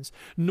brains,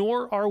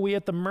 nor are we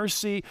at the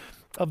mercy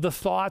of the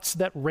thoughts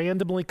that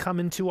randomly come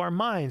into our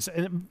minds.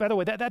 And by the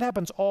way, that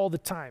happens all the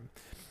time.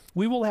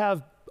 We will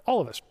have, all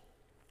of us,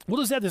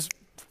 we'll just have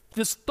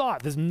this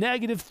thought, this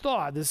negative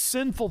thought, this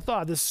sinful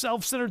thought, this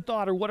self-centered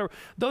thought or whatever.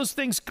 Those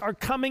things are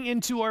coming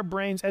into our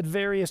brains at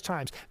various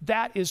times.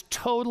 That is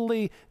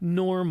totally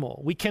normal.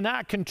 We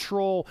cannot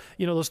control,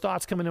 those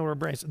thoughts coming into our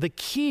brains. The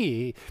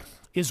key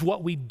is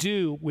what we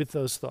do with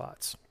those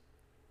thoughts.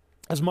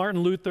 As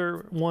Martin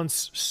Luther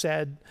once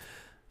said,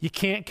 you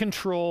can't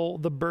control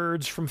the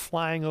birds from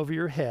flying over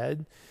your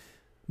head,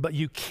 but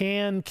you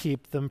can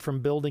keep them from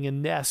building a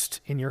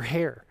nest in your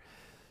hair.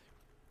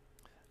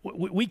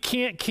 We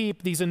can't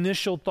keep these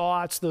initial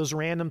thoughts, those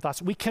random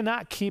thoughts. We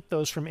cannot keep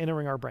those from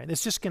entering our brain.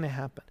 It's just going to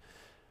happen.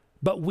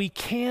 But we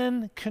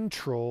can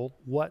control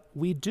what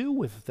we do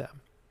with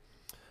them.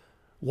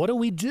 What do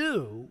we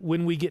do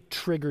when we get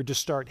triggered to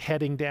start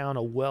heading down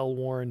a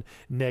well-worn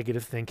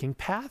negative thinking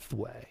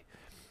pathway?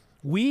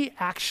 We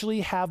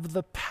actually have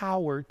the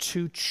power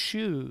to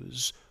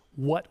choose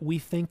what we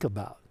think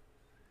about.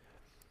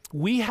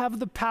 We have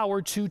the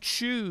power to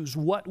choose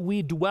what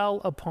we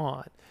dwell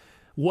upon,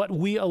 what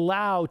we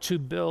allow to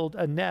build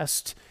a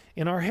nest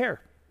in our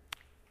hair.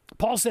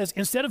 Paul says,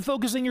 instead of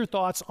focusing your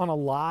thoughts on a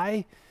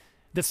lie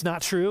that's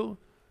not true,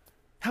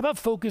 how about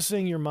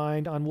focusing your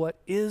mind on what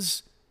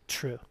is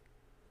true?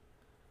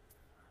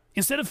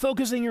 Instead of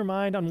focusing your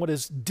mind on what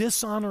is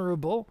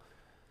dishonorable,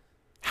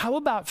 how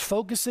about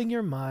focusing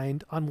your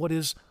mind on what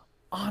is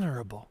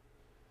honorable?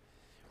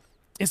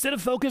 Instead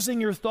of focusing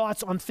your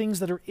thoughts on things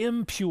that are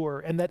impure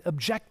and that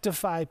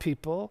objectify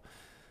people,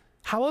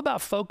 how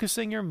about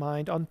focusing your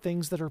mind on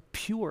things that are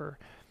pure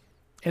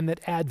and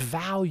that add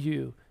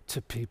value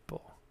to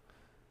people?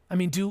 I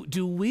mean,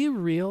 do we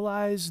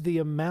realize the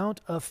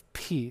amount of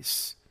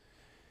peace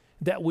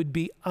that would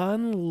be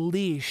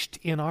unleashed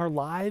in our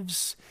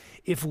lives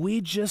if we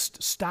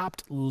just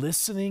stopped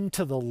listening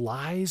to the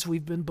lies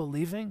we've been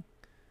believing?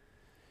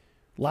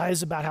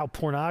 Lies about how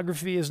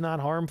pornography is not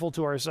harmful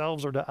to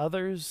ourselves or to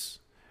others.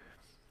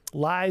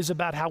 Lies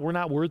about how we're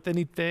not worth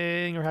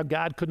anything or how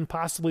God couldn't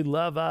possibly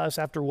love us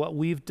after what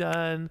we've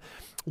done.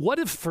 What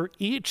if for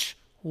each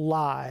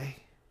lie,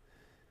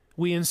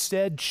 we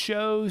instead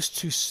chose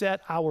to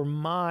set our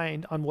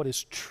mind on what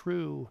is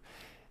true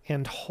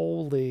and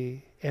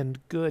holy and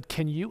good?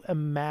 Can you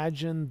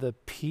imagine the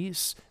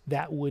peace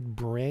that would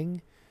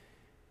bring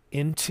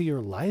into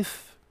your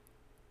life?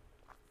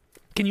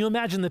 Can you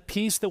imagine the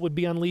peace that would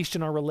be unleashed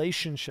in our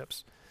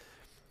relationships?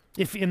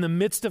 If in the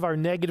midst of our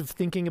negative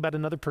thinking about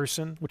another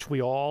person, which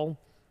we all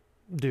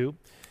do,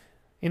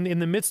 in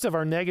the midst of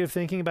our negative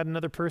thinking about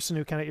another person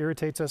who kind of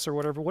irritates us or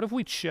whatever, what if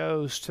we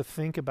chose to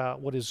think about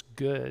what is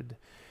good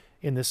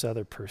in this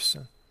other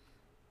person?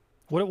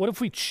 What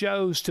if we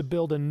chose to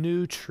build a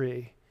new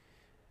tree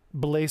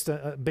based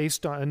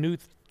on a new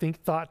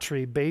thought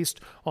tree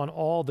based on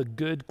all the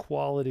good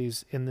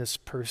qualities in this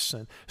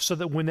person, so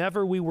that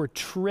whenever we were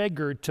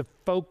triggered to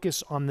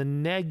focus on the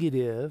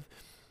negative,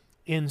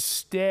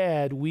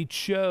 instead we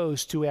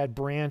chose to add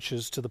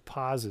branches to the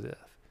positive?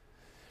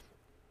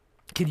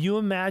 Can you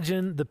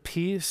imagine the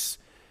peace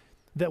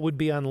that would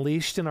be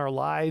unleashed in our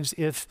lives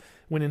if,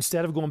 when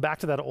instead of going back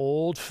to that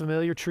old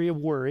familiar tree of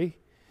worry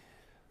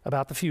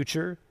about the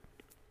future,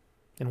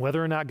 and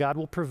whether or not God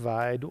will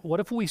provide, what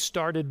if we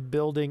started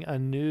building a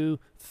new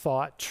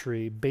thought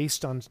tree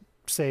based on,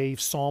 say,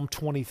 Psalm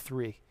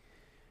 23?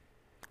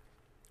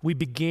 What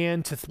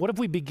if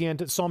we began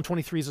to, Psalm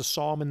 23 is a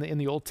psalm in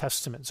the Old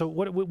Testament. So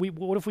what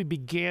if we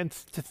began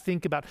to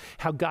think about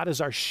how God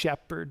is our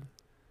shepherd?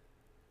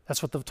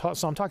 That's what the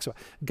psalm talks about.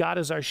 God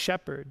is our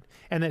shepherd,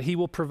 and that he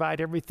will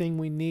provide everything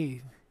we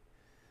need.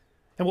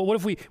 And what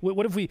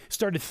if we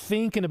started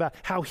thinking about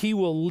how he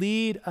will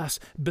lead us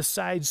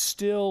beside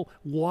still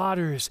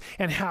waters,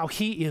 and how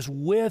he is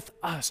with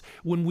us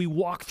when we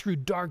walk through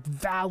dark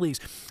valleys,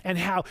 and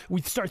how we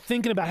start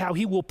thinking about how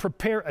he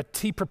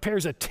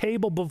prepares a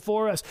table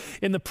before us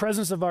in the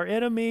presence of our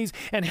enemies,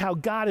 and how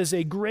God is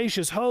a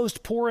gracious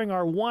host pouring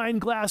our wine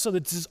glass so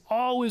that it's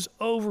always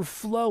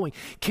overflowing.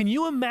 Can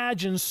you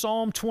imagine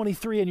Psalm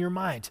 23 in your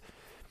mind?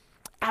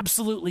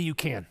 Absolutely you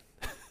can.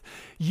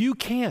 You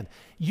can.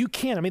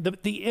 I mean,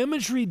 the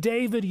imagery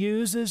David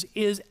uses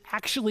is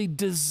actually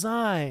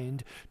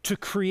designed to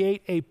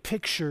create a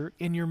picture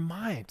in your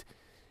mind.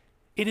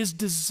 It is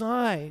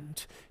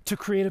designed to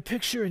create a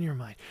picture in your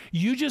mind.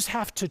 You just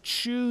have to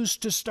choose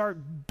to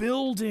start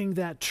building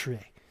that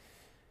tree,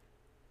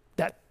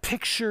 that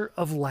picture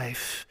of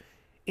life,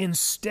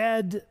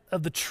 instead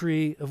of the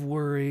tree of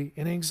worry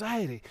and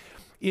anxiety.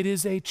 It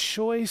is a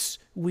choice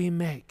we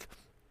make.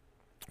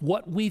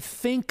 What we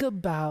think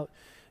about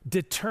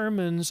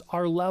determines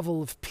our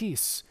level of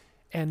peace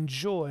and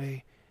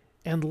joy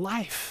and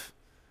life.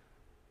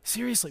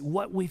 Seriously,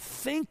 what we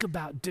think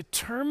about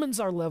determines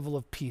our level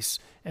of peace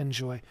and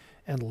joy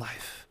and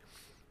life.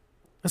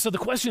 And so the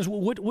question is,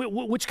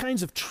 which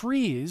kinds of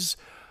trees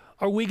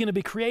are we going to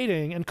be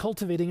creating and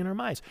cultivating in our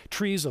minds?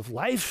 Trees of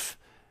life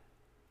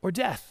or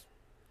death?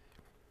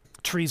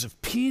 Trees of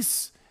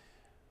peace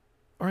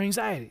or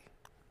anxiety?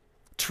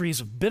 Trees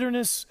of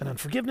bitterness and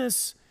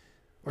unforgiveness,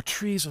 or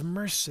trees of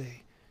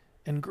mercy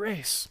and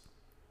grace?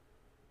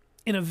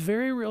 In a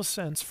very real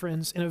sense,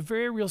 friends,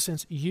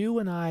 you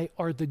and I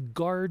are the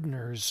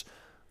gardeners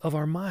of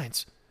our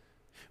minds.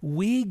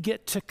 We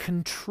get to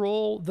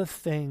control the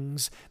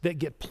things that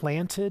get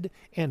planted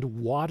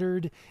and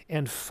watered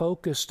and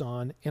focused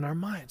on in our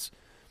minds.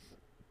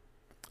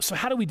 So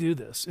how do we do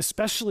this?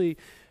 Especially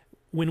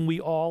when we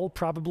all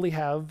probably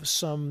have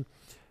some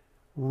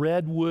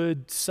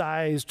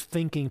redwood-sized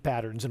thinking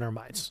patterns in our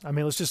minds. I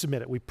mean, let's just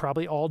admit it. We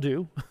probably all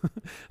do.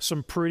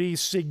 Some pretty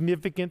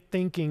significant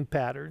thinking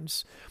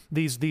patterns.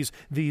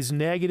 These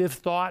negative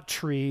thought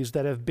trees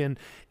that have been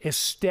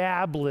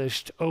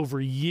established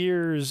over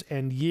years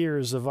and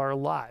years of our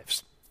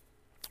lives.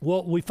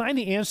 Well, we find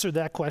the answer to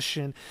that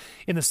question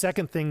in the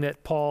second thing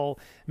that Paul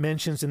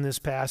mentions in this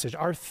passage.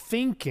 Our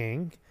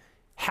thinking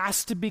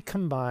has to be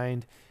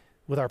combined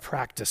with our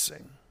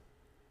practicing.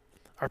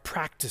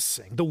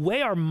 The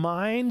way our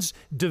minds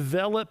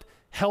develop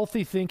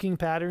healthy thinking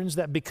patterns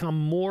that become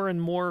more and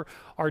more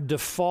our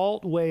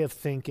default way of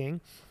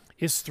thinking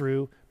is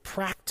through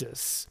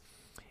practice.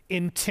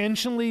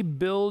 Intentionally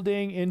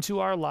building into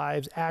our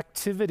lives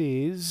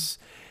activities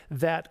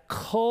that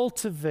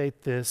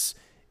cultivate this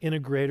in a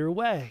greater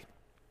way.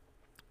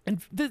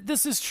 And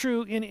this is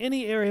true in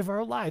any area of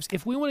our lives.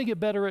 If we want to get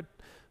better at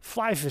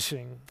fly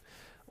fishing,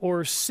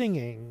 or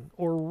singing,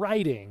 or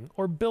writing,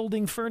 or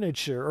building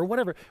furniture, or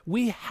whatever,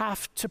 we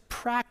have to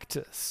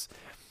practice.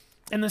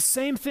 And the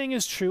same thing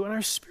is true in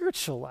our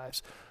spiritual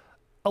lives.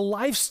 A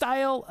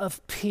lifestyle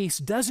of peace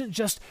doesn't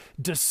just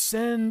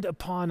descend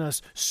upon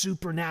us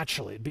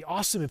supernaturally. It'd be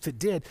awesome if it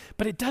did,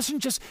 but it doesn't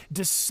just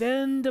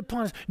descend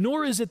upon us,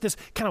 nor is it this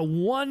kind of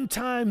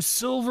one-time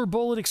silver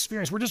bullet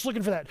experience. We're just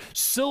looking for that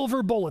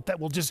silver bullet that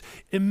will just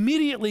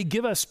immediately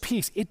give us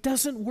peace. It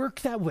doesn't work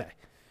that way.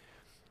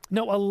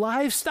 No, a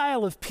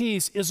lifestyle of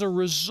peace is a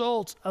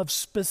result of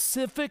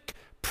specific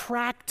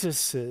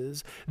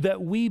practices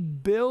that we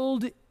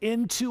build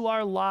into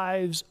our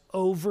lives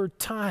over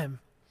time.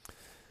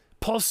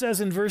 Paul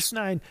says in verse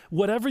 9,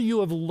 whatever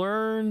you have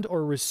learned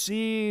or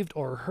received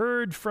or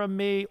heard from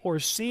me or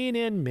seen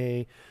in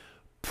me,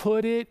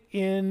 put it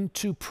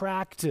into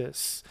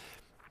practice,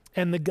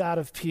 and the God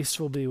of peace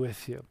will be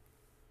with you.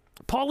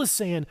 Paul is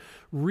saying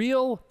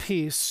real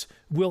peace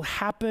will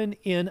happen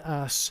in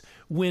us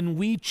when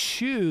we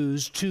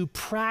choose to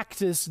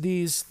practice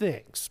these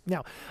things.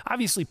 Now,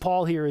 obviously,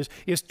 Paul here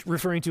is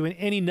referring to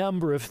any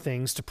number of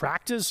things to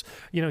practice.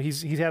 You know,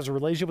 he has a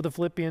relationship with the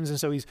Philippians, and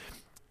so he's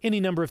any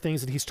number of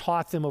things that he's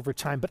taught them over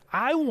time. But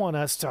I want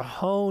us to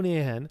hone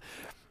in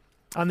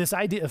on this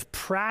idea of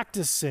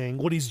practicing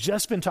what he's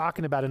just been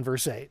talking about in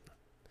verse 8.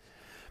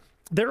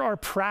 There are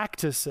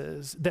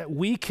practices that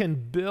we can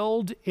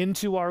build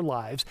into our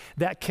lives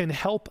that can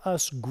help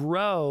us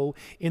grow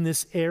in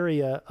this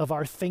area of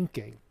our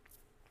thinking.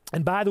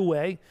 And by the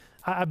way,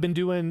 I've been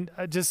doing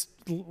just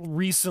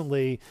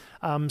recently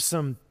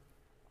listening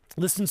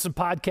to some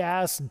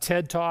podcasts and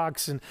TED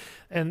Talks and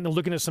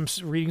looking at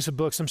reading some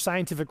books, some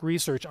scientific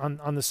research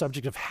on the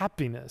subject of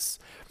happiness,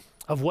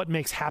 of what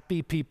makes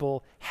happy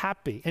people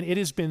happy. And it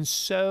has been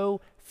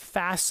so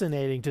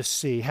fascinating to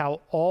see how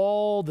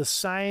all the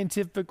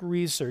scientific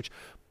research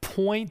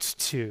points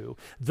to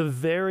the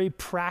very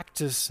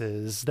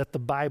practices that the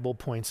Bible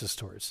points us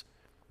towards,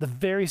 the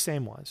very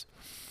same ones.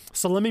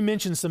 So let me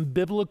mention some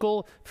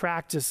biblical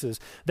practices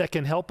that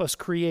can help us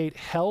create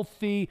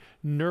healthy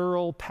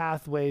neural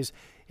pathways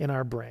in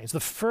our brains. The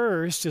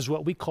first is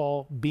what we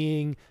call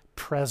being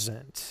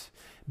present.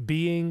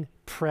 Being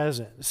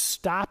present.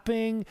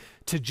 Stopping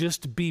to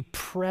just be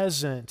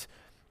present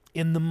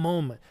in the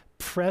moment.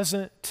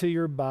 Present to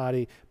your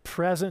body,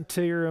 present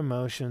to your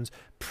emotions,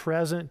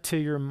 present to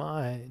your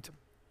mind.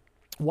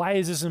 Why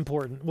is this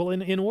important? Well,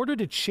 in order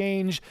to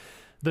change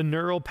the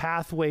neural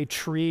pathway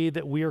tree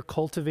that we are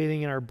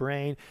cultivating in our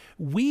brain,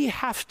 we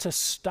have to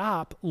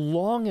stop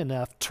long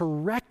enough to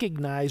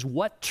recognize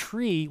what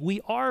tree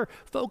we are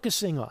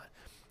focusing on.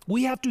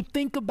 We have to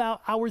think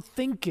about our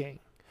thinking.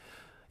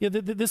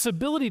 This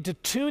ability to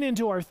tune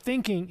into our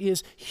thinking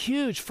is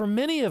huge. For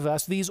many of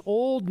us, these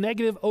old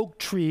negative oak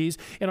trees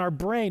in our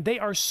brain, they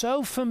are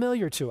so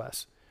familiar to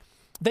us.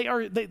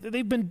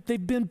 They've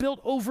been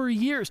built over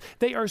years.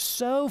 They are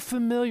so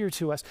familiar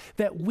to us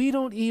that we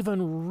don't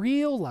even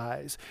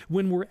realize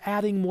when we're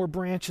adding more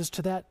branches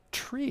to that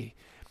tree.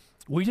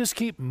 We just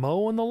keep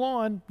mowing the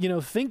lawn,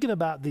 thinking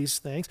about these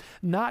things,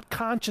 not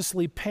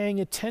consciously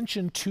paying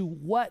attention to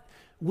what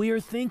we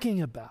are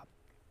thinking about.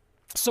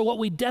 So what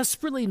we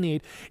desperately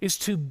need is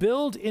to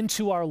build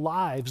into our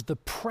lives the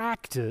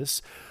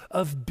practice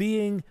of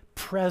being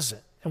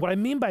present. And what I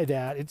mean by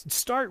that, it's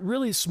start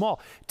really small,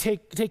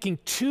 taking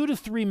 2 to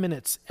 3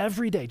 minutes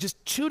every day,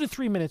 just 2 to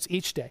 3 minutes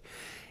each day,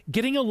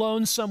 getting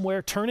alone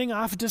somewhere, turning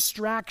off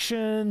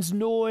distractions,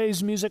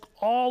 noise, music,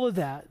 all of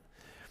that,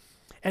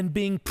 and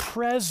being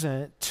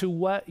present to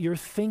what you're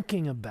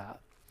thinking about.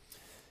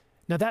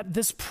 Now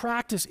this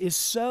practice is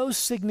so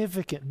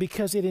significant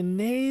because it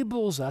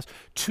enables us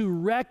to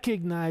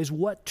recognize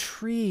what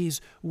trees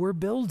we're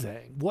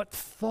building, what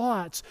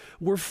thoughts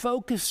we're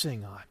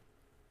focusing on.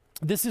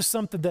 This is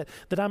something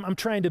that I'm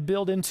trying to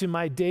build into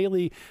my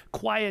daily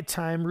quiet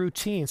time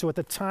routine. So at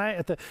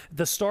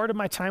the start of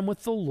my time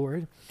with the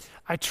Lord,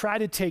 I try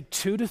to take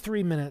 2 to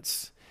 3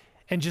 minutes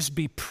and just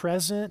be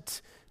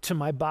present to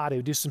my body.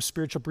 We do some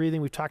spiritual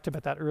breathing. We talked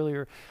about that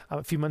earlier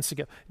a few months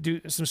ago. Do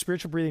some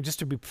spiritual breathing just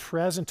to be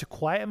present, to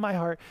quiet my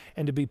heart,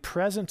 and to be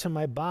present to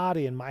my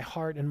body and my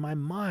heart and my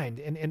mind.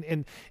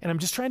 And I'm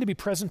just trying to be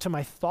present to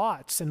my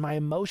thoughts and my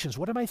emotions.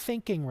 What am I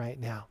thinking right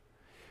now?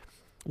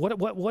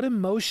 What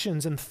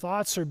emotions and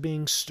thoughts are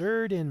being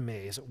stirred in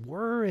me? Is it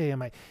worry?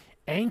 Am I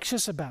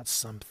anxious about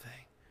something?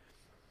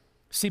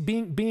 See,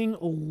 being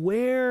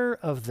aware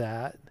of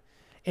that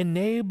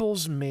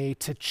enables me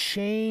to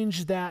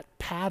change that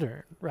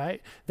pattern,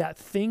 right? That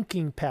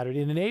thinking pattern.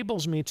 It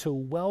enables me to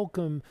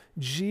welcome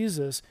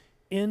Jesus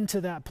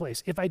into that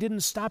place. If I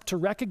didn't stop to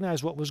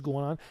recognize what was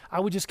going on,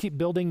 I would just keep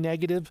building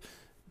negative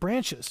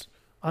branches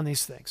on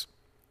these things.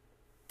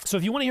 So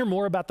if you want to hear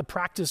more about the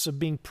practice of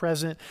being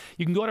present,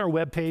 you can go to our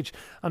webpage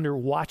under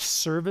Watch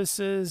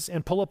Services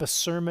and pull up a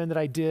sermon that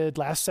I did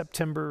last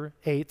September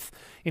 8th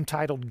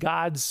entitled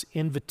God's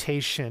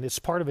Invitation. It's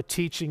part of a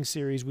teaching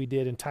series we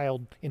did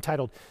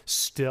entitled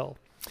Still.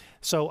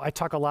 So I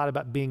talk a lot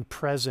about being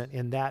present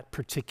in that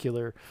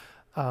particular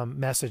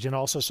message, and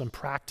also some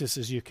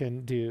practices you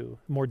can do,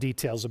 more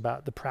details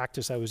about the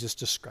practice I was just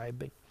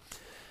describing.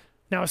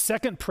 Now, a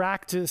second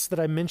practice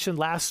that I mentioned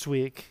last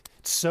week,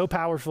 so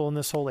powerful in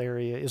this whole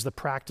area, is the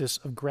practice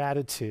of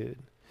gratitude.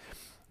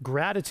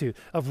 Gratitude,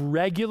 of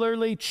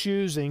regularly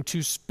choosing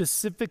to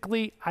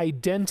specifically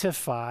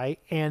identify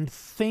and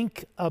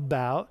think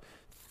about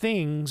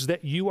things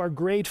that you are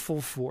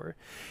grateful for,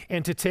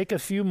 and to take a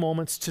few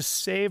moments to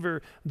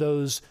savor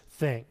those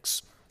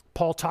things.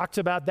 Paul talked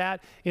about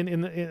that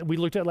we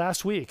looked at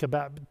last week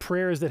about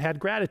prayers that had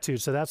gratitude.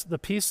 So that's the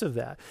piece of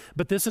that.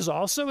 But this is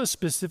also a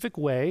specific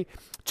way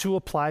to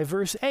apply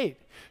verse 8,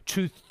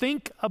 to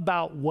think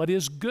about what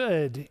is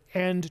good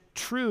and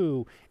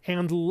true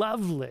and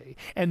lovely.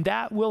 And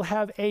that will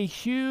have a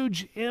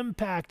huge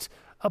impact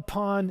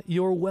upon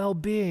your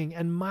well-being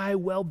and my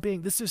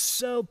well-being. This is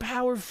so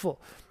powerful.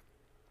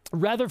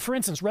 For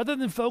instance, rather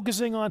than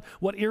focusing on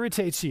what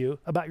irritates you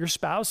about your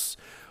spouse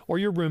or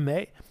your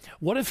roommate,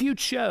 what if you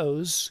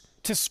chose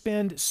to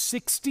spend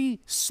 60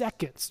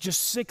 seconds,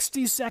 just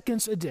 60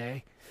 seconds a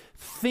day,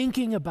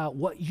 thinking about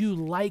what you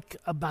like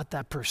about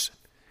that person,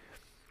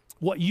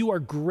 what you are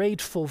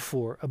grateful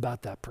for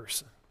about that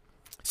person?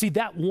 See,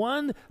 that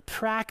one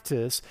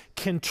practice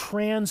can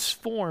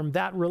transform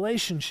that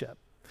relationship,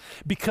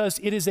 because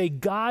it is a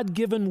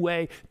God-given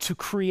way to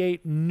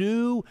create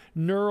new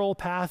neural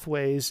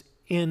pathways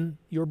in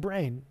your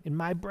brain, in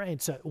my brain.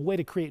 It's a way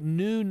to create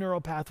new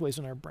neural pathways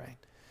in our brain.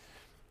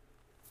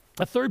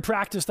 A third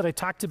practice that I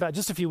talked about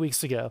just a few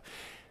weeks ago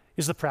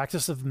is the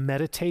practice of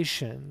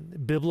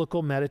meditation,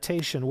 biblical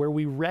meditation, where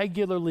we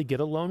regularly get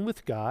alone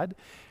with God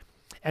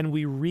and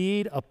we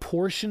read a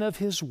portion of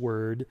His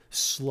Word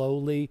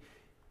slowly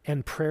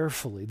and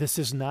prayerfully. This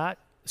is not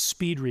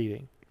speed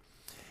reading.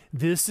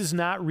 This is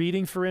not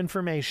reading for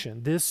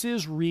information. This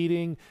is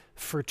reading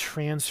for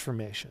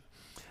transformation.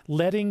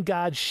 Letting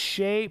God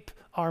shape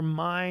our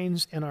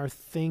minds and our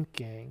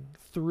thinking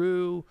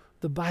through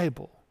the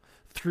Bible,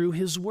 through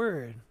his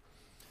word.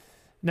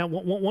 Now,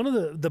 one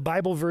of the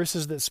Bible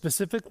verses that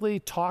specifically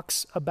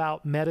talks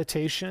about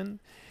meditation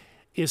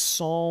is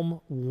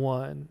Psalm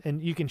 1,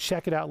 and you can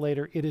check it out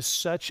later. It is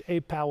such a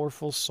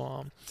powerful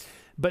psalm.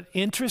 But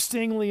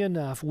interestingly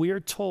enough, we are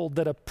told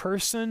that a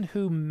person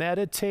who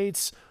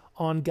meditates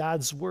on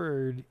God's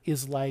word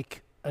is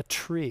like a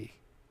tree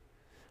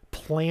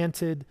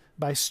planted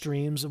by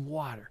streams of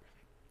water.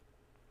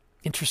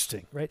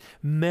 Interesting, right?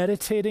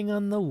 Meditating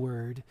on the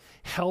word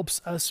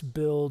helps us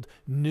build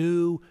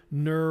new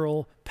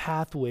neural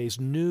pathways,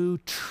 new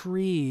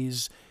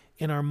trees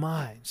in our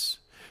minds.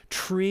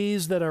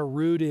 Trees that are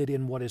rooted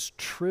in what is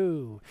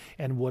true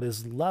and what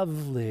is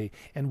lovely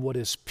and what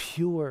is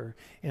pure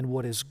and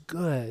what is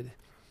good.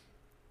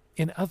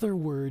 In other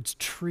words,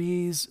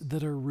 trees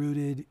that are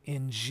rooted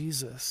in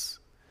Jesus.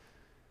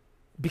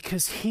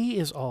 Because he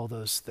is all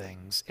those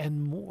things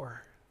and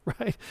more,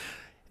 right?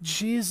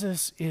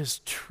 Jesus is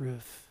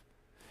truth.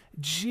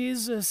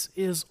 Jesus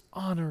is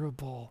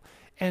honorable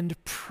and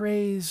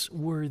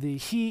praiseworthy.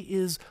 He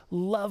is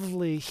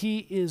lovely.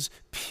 He is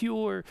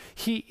pure.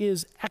 He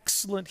is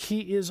excellent.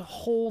 He is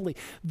holy.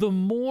 The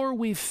more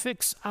we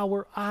fix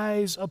our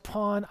eyes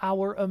upon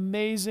our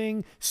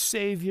amazing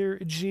Savior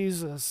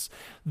Jesus,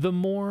 the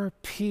more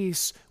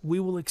peace we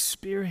will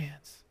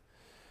experience.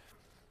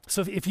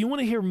 So if you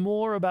want to hear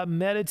more about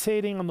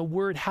meditating on the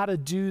word, how to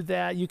do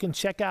that, you can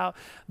check out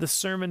the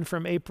sermon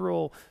from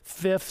April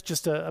 5th,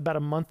 just about a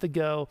month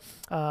ago,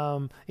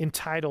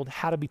 entitled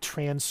How to Be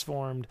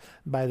Transformed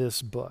by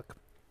This Book.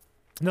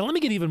 Now, let me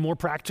get even more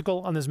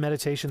practical on this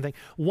meditation thing.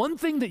 One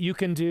thing that you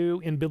can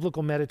do in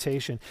biblical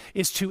meditation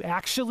is to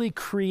actually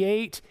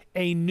create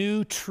a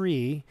new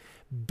tree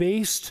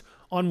based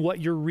on what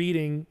you're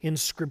reading in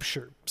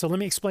Scripture. So let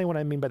me explain what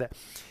I mean by that.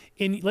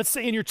 Let's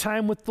say in your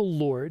time with the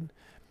Lord,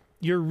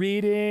 you're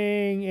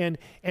reading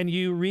and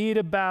you read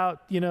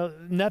about,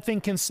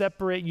 nothing can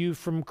separate you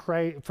from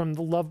Christ, from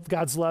the love,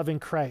 God's love in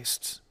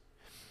Christ.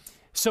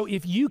 So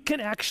if you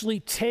can actually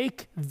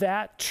take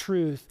that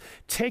truth,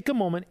 take a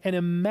moment and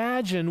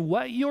imagine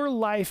what your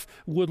life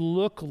would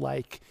look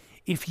like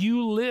if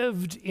you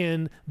lived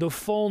in the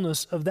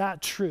fullness of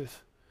that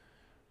truth.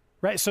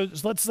 Right? So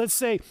let's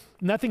say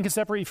nothing can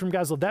separate you from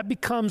God's love. That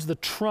becomes the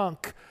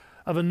trunk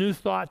of a new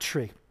thought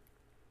tree.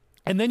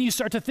 And then you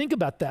start to think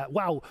about that.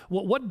 Wow,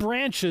 what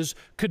branches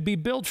could be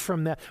built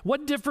from that?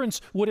 What difference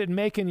would it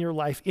make in your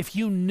life if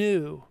you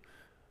knew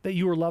that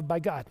you were loved by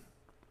God?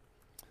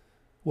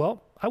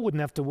 Well, I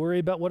wouldn't have to worry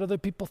about what other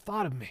people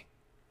thought of me.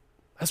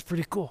 That's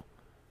pretty cool.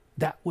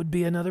 That would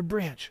be another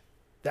branch.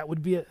 That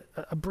would be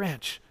a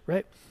branch,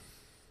 right?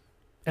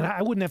 And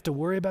I wouldn't have to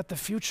worry about the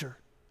future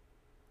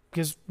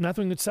because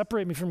nothing would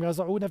separate me from God's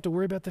love. I wouldn't have to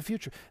worry about the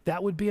future.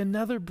 That would be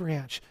another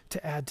branch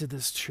to add to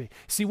this tree.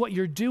 See, what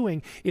you're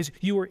doing is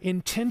you are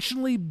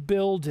intentionally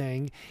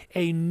building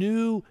a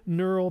new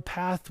neural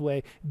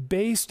pathway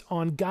based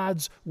on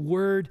God's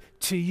word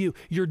to you.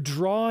 You're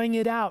drawing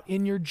it out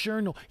in your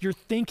journal. You're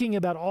thinking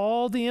about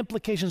all the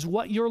implications,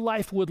 what your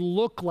life would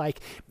look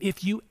like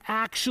if you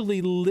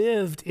actually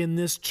lived in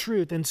this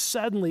truth. And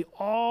suddenly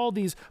all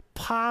these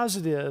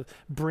positive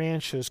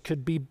branches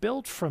could be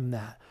built from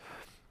that.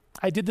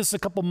 I did this a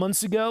couple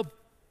months ago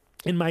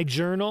in my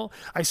journal.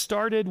 I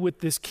started with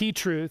this key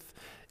truth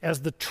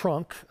as the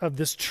trunk of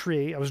this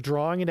tree. I was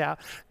drawing it out,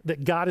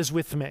 that God is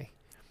with me.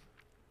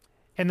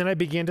 And then I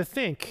began to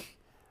think,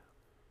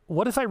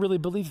 what if I really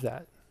believed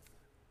that?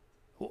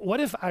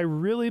 What if I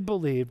really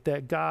believed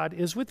that God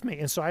is with me?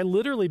 And so I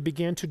literally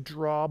began to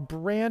draw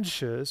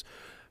branches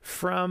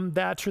from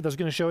that truth. I was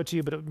going to show it to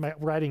you, but my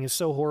writing is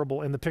so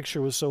horrible and the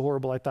picture was so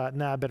horrible, I thought,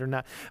 nah, better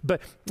not.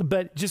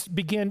 But just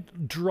began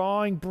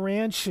drawing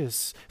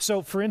branches.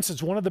 So for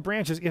instance, one of the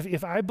branches,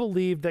 if I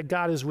believe that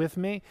God is with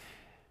me,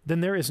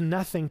 then there is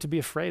nothing to be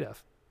afraid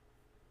of.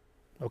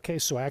 Okay,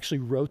 so I actually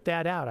wrote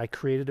that out. I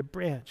created a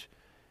branch.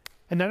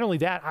 And not only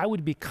that, I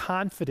would be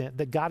confident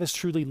that God is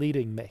truly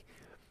leading me.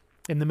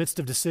 In the midst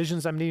of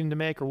decisions I'm needing to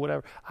make or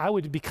whatever, I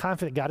would be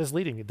confident God is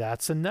leading me.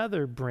 That's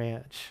another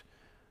branch.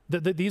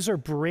 These are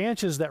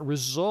branches that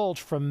result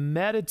from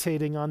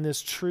meditating on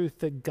this truth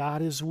that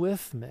God is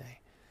with me.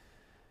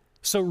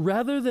 So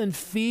rather than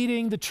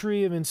feeding the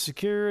tree of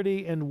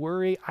insecurity and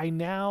worry, I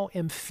now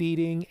am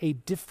feeding a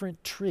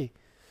different tree,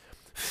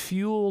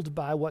 fueled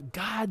by what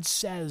God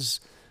says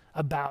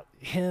about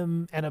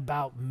him and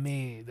about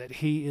me, that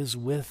he is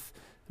with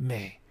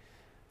me.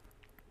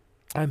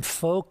 I'm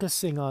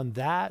focusing on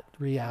that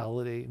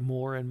reality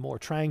more and more,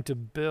 trying to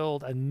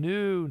build a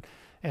new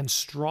and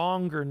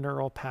stronger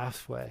neural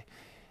pathway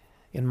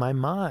in my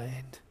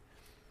mind.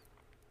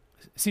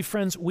 See,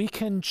 friends, we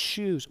can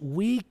choose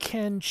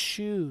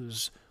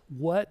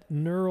what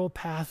neural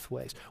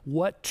pathways,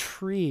 what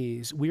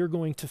trees we are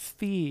going to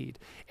feed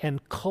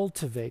and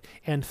cultivate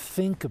and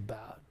think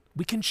about.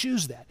 We can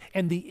choose that,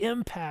 and the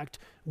impact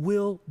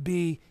will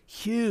be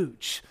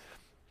huge.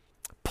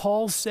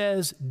 Paul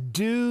says,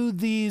 do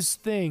these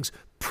things,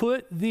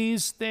 put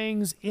these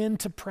things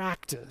into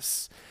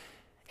practice,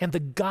 and the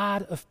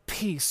God of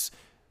peace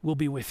will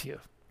be with you.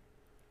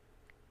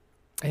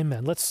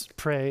 Amen. Let's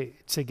pray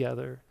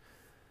together.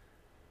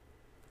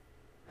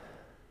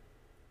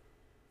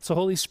 So,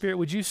 Holy Spirit,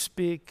 would you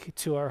speak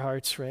to our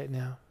hearts right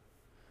now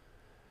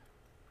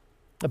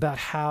about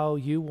how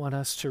you want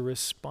us to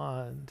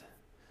respond?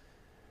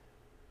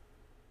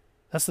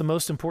 That's the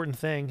most important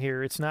thing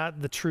here. It's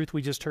not the truth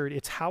we just heard.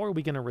 It's how are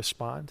we going to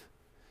respond?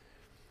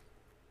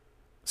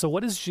 So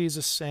what is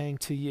Jesus saying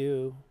to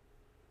you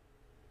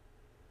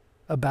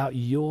about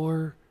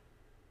your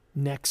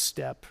next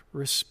step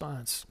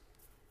response?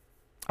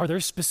 Are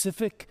there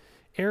specific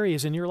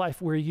areas in your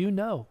life where you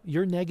know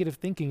your negative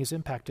thinking is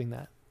impacting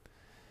that?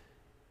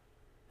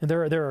 And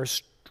there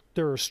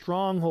are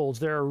strongholds,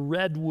 there are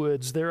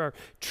redwoods, there are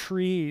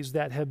trees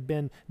that have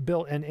been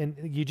built, and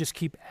you just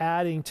keep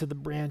adding to the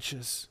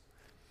branches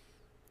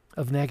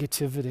of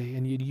negativity,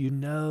 and you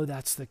know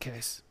that's the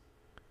case.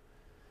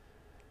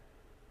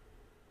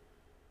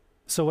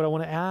 So what I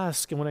want to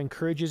ask and what I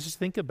encourage you to just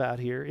think about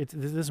here,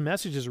 this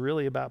message is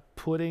really about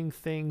putting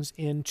things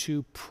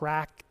into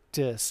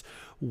practice.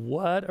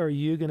 What are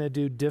you going to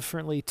do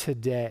differently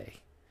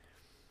today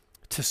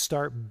to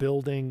start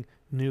building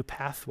new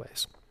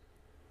pathways?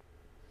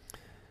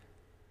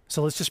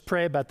 So let's just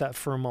pray about that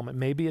for a moment.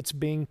 Maybe it's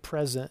being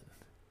present,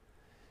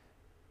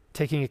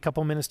 taking a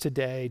couple minutes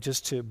today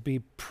just to be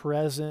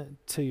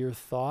present to your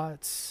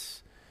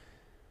thoughts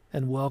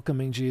and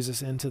welcoming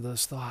Jesus into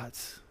those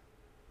thoughts.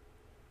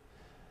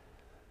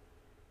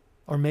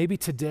 Or maybe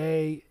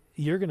today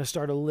you're going to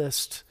start a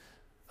list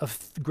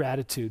of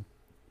gratitude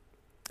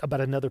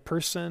about another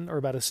person or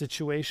about a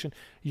situation.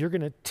 You're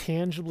going to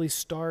tangibly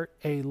start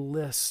a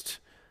list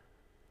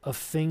of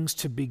things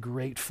to be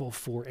grateful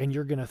for, and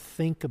you're going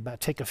to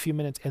take a few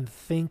minutes and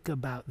think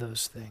about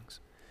those things.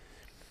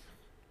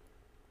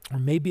 Or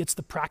maybe it's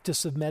the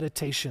practice of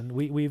meditation.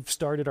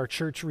 Our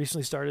church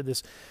recently started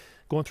this,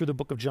 going through the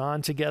book of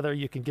John together.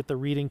 You can get the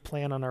reading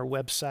plan on our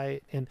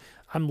website, and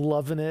I'm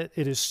loving it.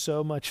 It is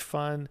so much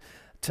fun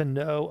to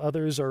know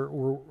others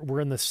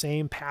we're in the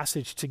same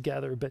passage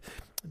together, but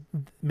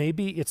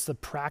maybe it's the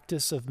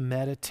practice of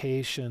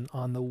meditation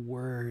on the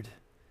Word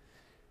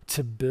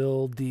to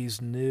build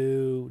these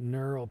new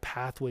neural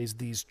pathways,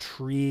 these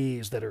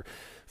trees that are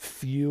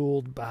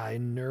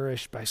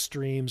nourished by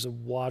streams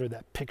of water,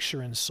 that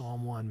picture in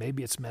Psalm 1.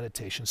 Maybe it's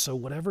meditation. So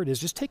whatever it is,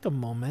 just take a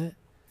moment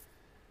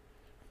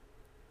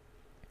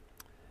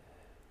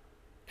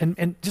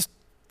and just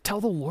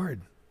tell the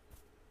Lord,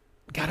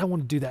 God, I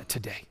want to do that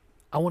today.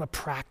 I want to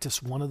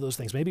practice one of those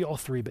things, maybe all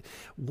three, but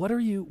what are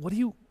you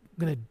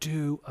going to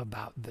do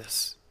about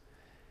this?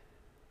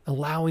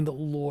 Allowing the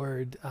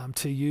Lord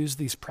to use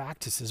these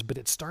practices, but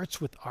it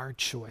starts with our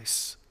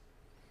choice.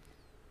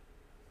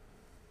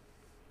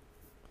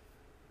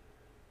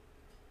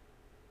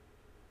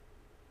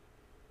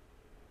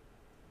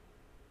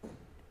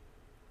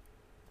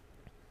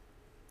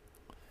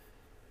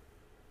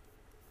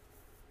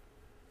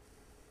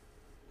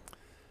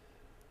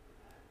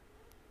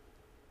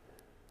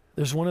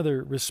 There's one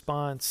other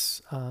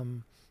response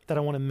that I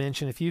want to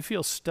mention. If you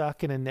feel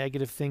stuck in a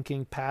negative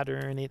thinking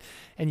pattern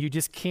and you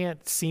just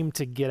can't seem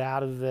to get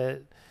out of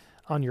it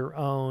on your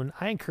own,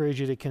 I encourage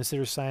you to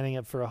consider signing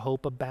up for a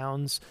Hope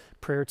Abounds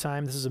prayer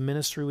time. This is a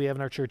ministry we have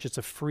in our church. It's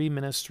a free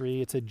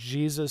ministry. It's a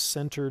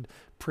Jesus-centered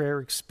prayer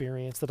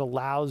experience that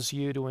allows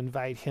you to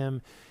invite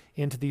him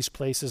into these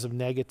places of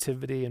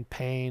negativity and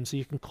pain. So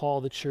you can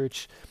call the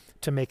church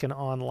to make an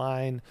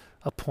online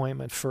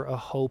appointment for a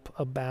Hope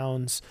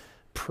Abounds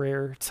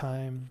prayer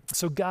time.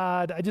 So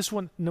God, I just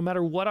want, no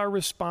matter what our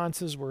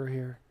responses were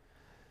here,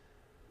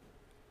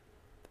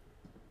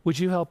 would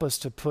you help us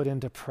to put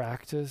into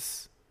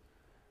practice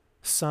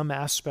some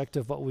aspect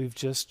of what we've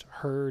just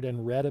heard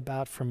and read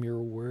about from your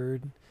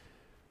word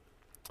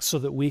so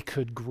that we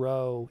could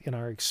grow in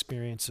our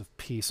experience of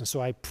peace. And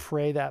so I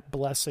pray that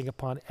blessing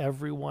upon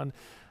everyone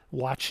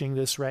watching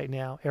this right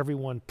now,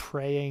 everyone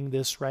praying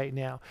this right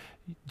now.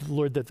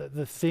 Lord, that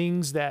the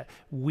things that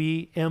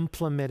we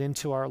implement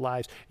into our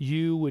lives,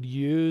 you would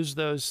use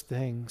those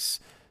things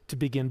to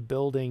begin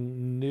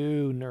building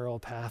new neural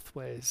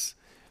pathways,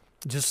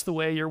 just the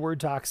way your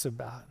word talks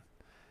about,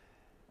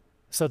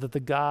 so that the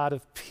God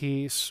of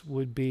peace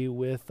would be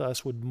with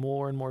us, would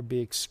more and more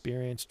be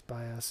experienced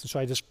by us. And so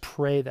I just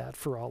pray that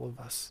for all of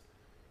us.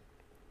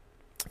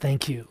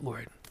 Thank you,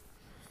 Lord.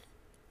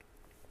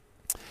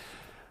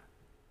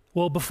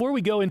 Well, before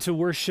we go into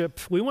worship,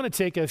 we want to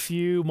take a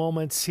few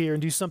moments here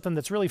and do something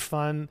that's really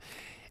fun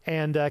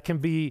and can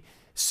be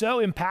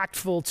so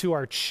impactful to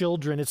our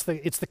children. It's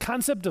the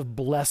concept of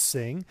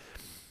blessing.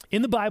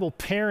 In the Bible,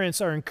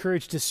 parents are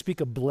encouraged to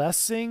speak a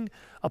blessing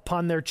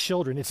upon their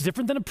children. It's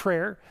different than a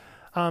prayer.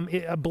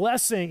 A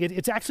blessing,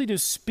 it's actually to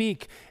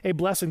speak a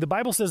blessing. The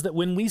Bible says that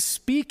when we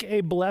speak a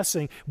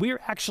blessing, we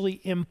are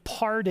actually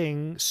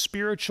imparting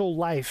spiritual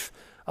life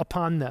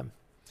upon them.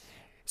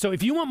 So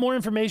if you want more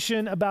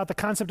information about the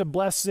concept of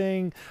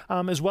blessing,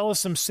 as well as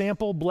some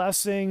sample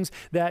blessings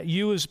that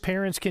you as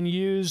parents can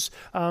use,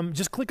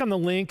 just click on the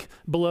link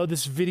below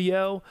this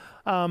video.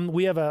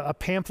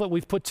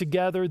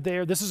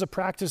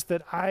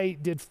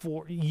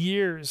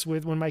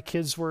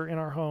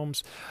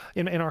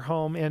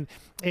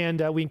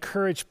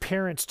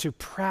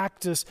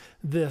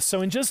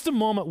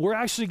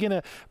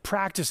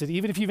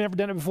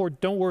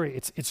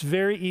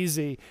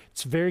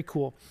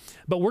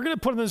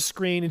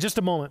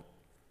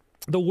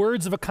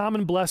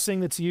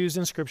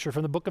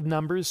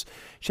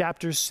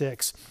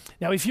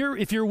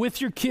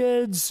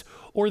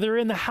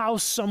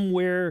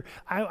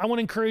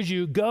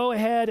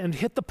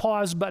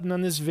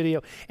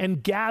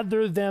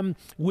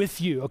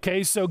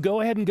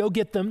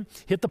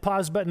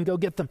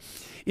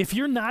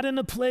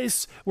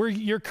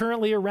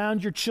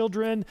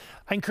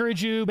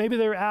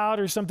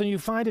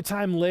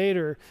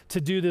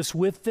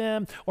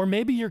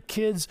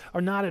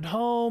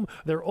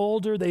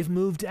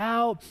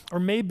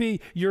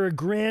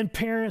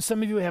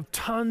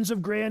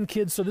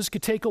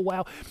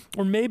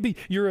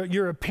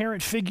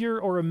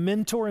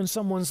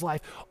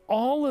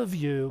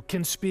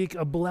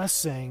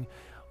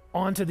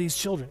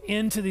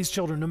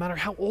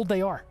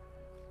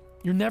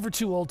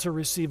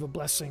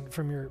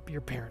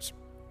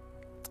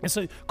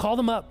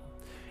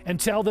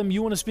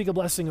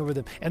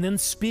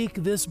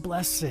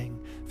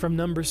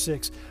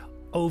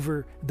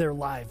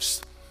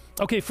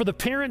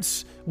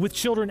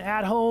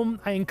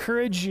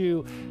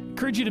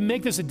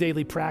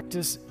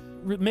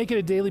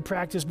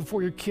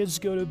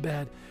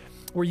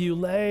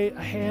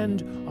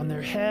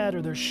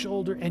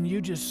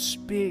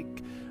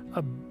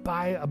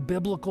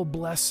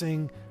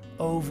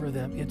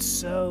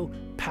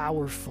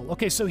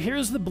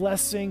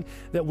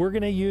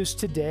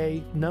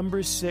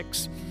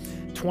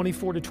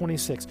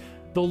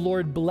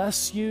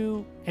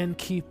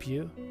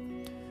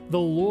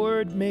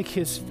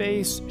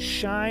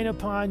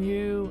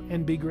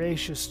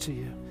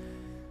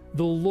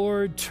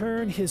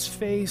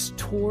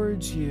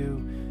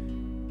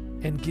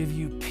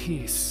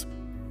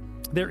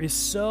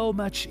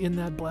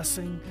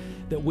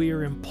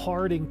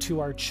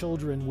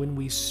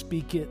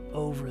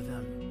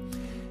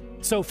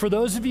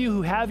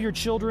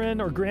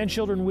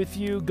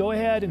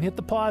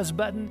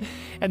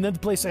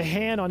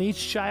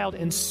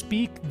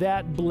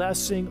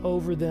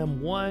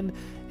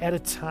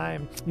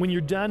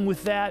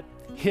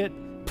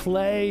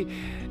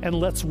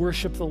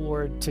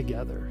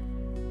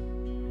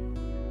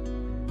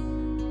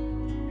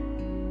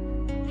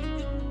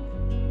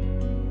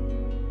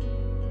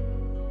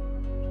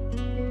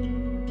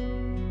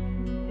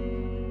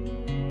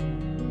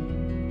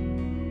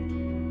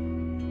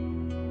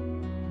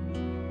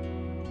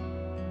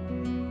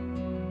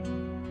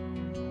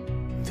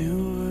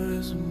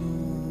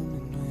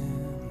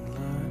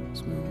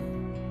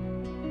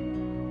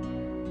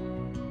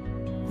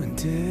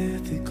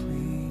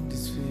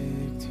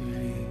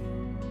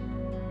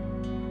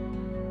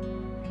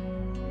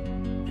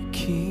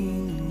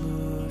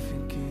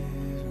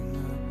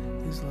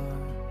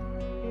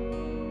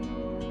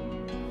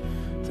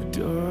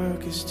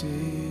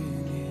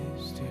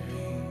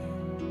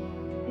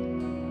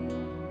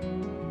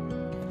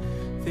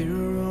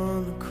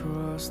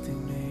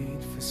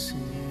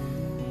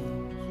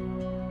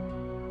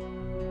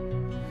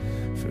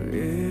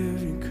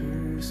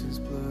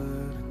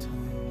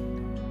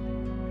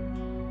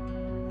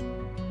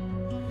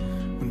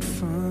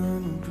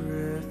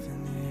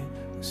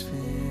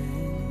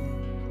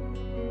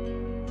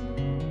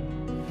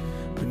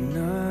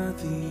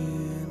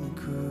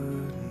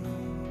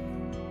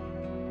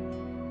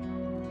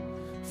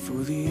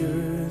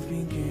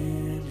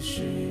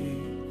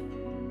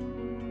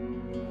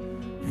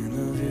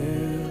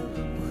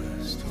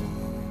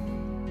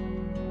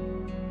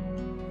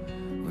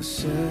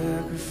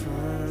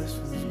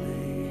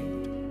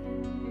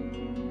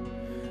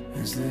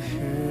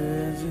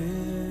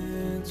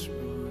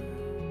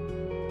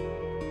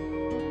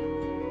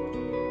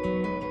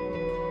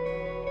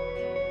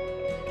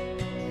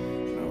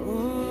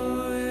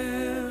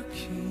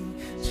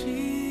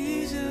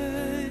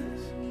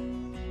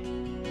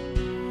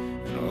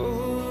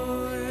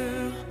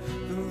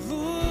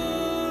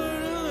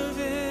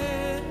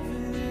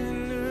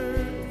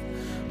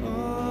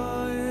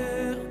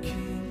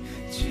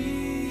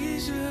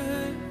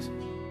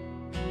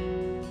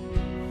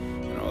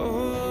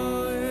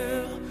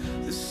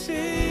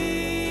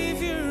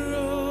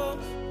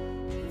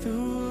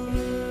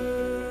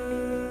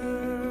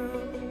 never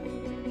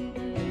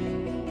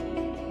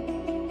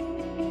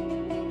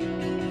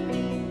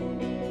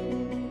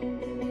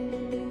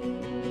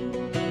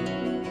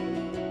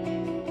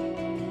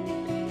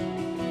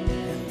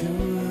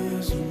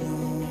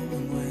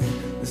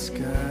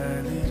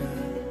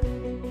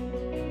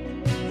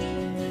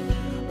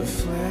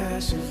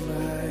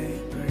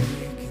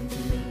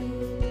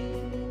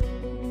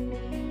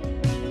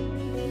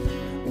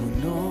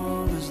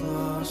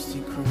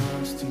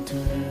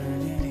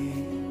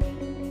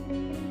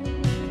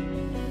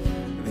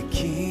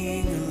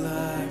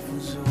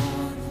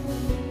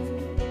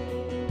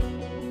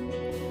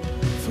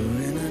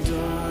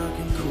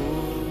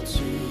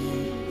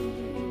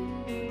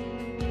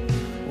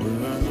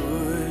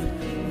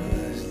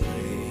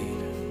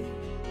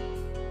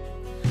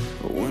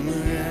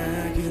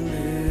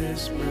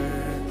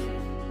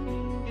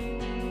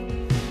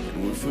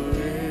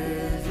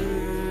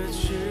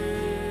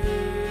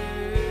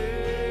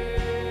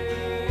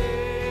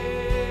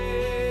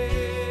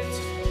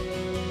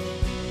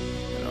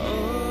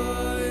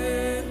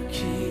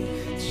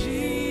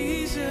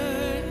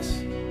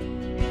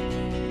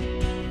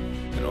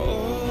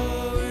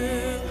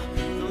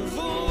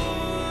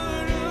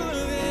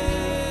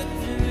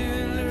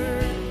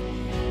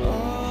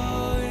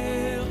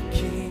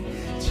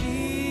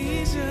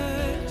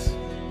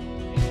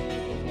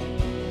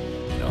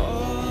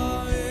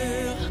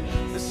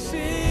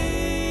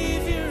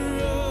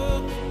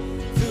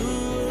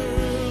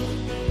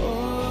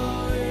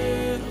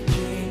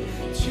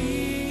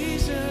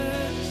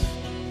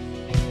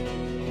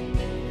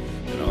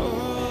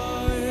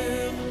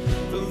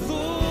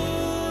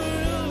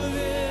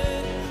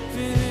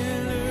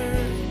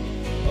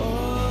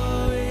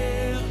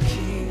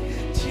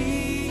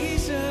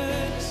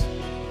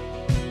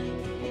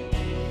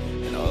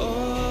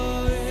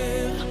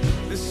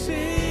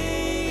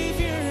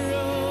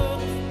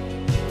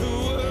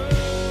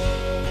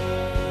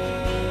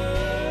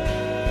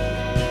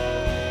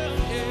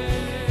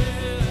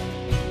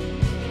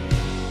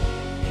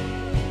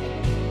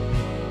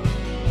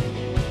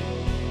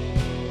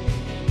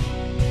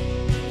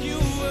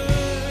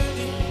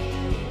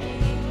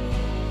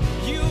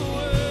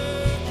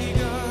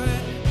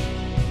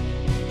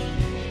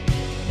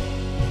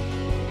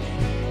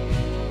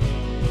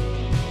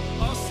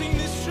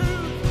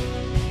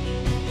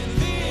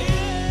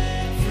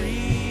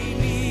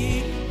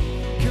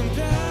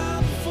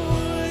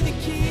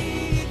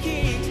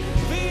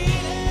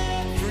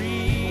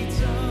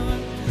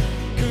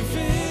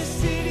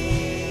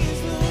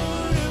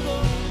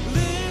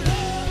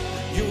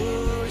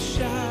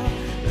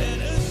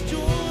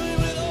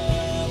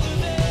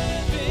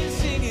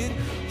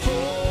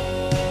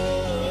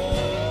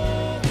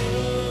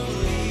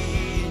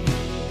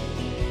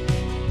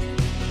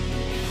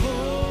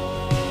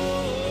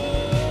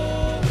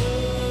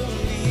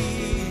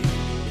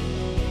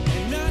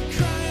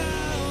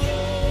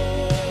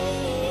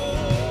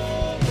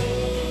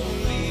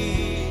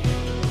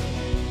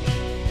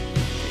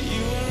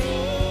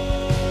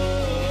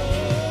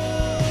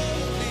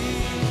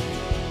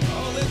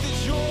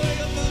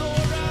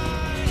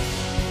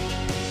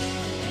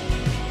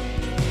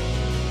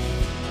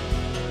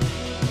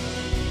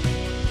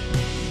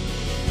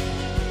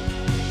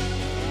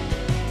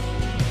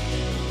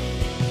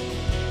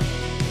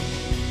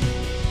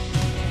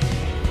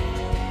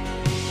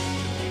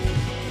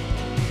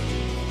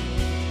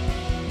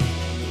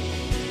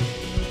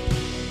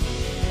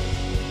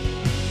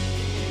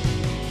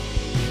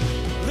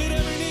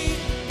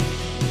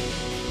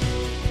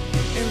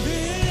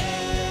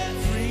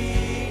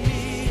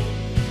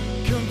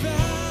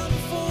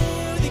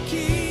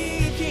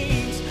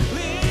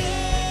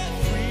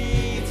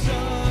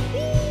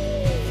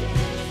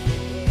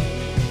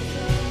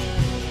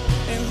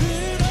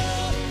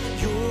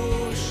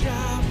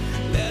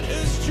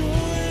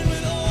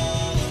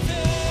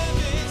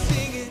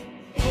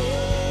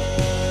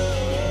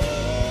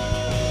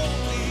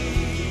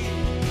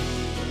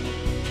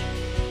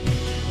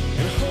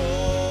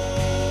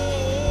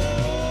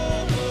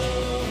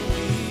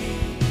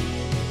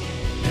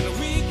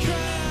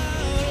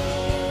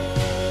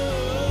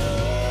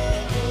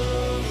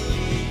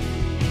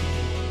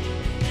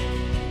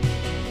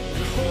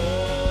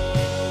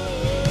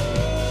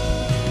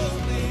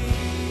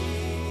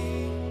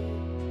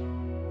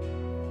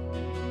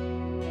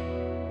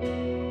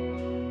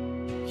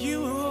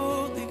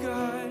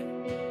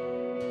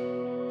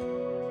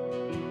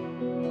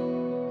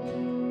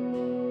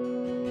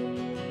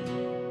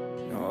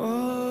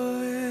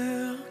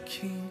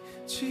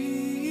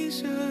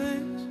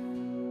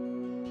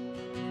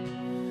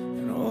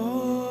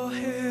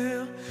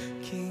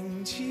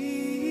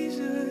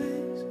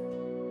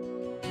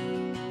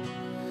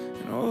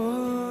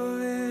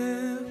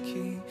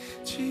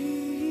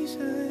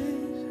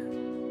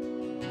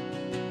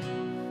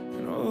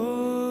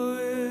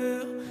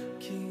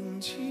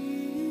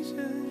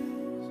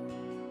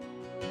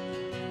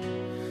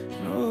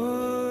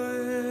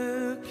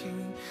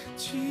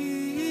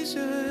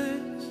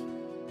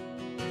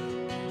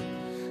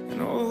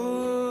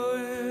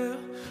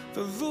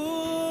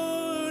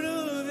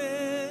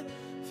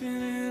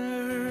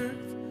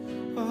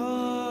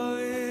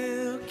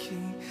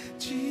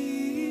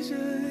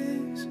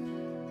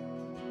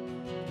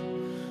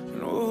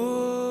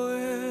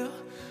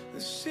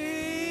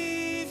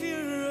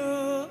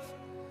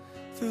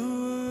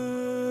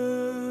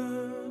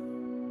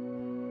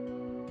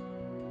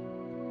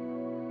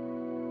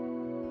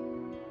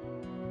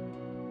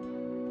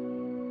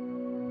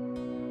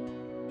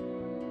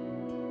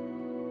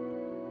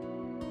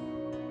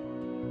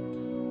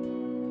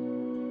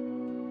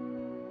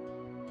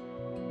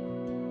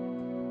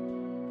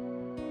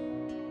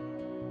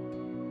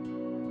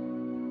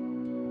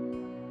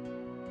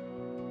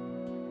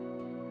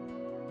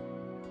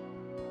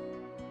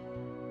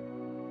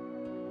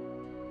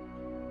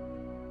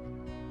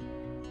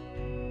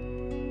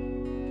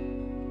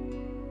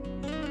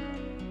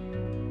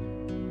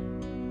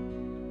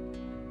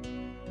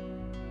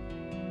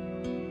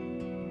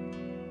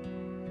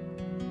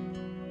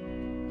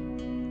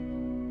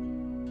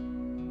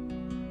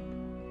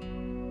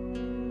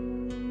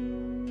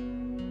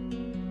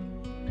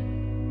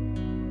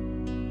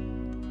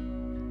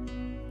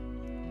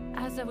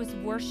as I was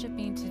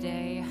worshiping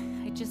today,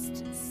 I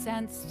just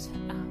sensed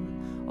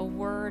a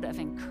word of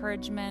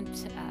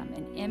encouragement.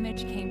 An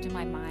image came to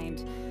my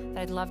mind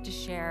that I'd love to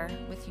share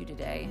with you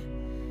today.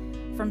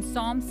 From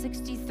Psalm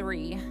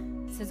 63,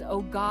 it says,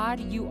 "O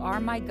God, you are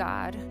my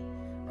God.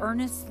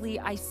 Earnestly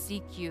I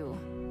seek you.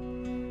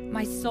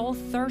 My soul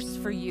thirsts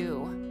for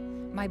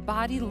you. My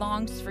body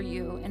longs for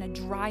you in a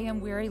dry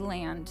and weary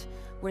land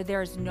where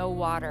there is no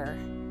water.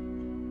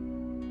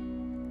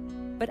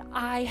 But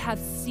I have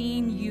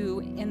seen you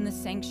in the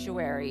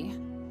sanctuary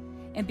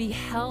and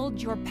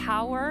beheld your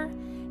power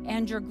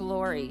and your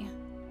glory.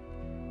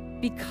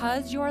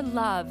 Because your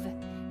love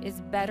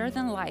is better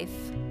than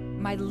life,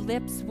 my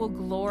lips will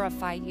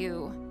glorify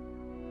you.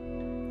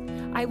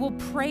 I will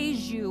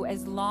praise you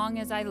as long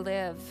as I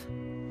live,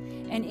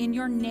 and in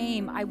your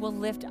name I will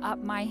lift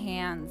up my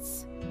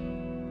hands.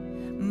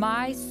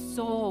 My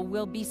soul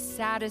will be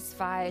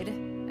satisfied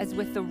as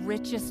with the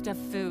richest of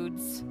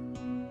foods.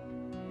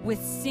 With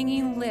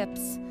singing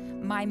lips,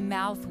 my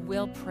mouth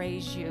will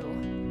praise you."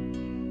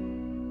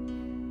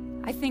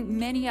 I think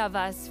many of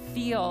us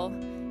feel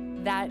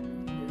that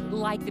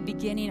like the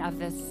beginning of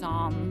this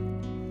psalm,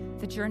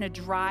 that you're in a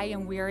dry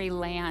and weary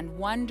land,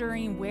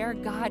 wondering where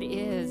God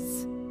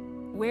is.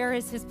 Where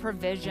is his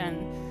provision?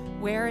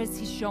 Where is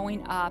he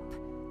showing up?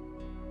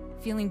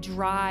 Feeling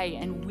dry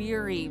and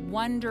weary,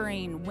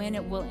 wondering when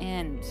it will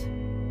end.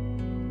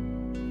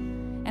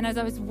 And as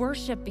I was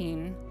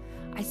worshiping,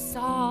 I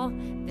saw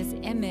this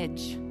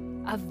image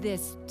of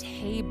this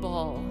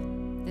table,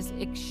 this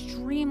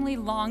extremely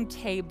long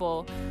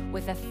table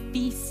with a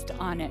feast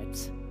on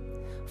it,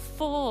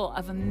 full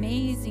of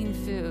amazing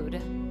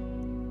food,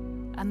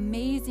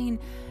 amazing,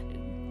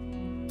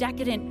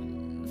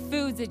 decadent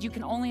foods that you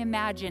can only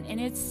imagine,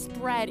 and it's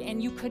spread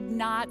and you could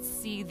not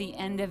see the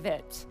end of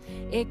it.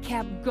 It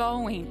kept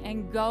going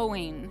and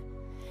going.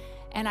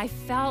 And I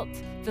felt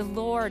the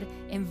Lord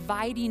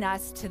inviting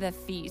us to the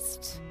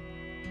feast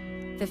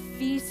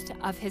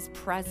of his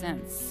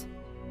presence.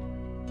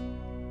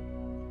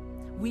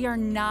 We are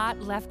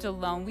not left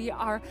alone. We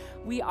are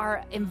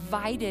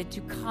invited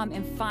to come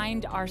and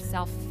find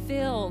ourselves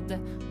filled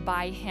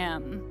by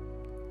him,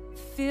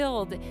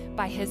 filled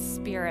by his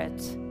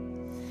Spirit.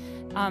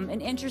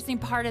 An interesting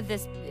part of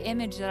this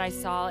image that I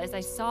saw is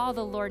I saw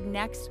the Lord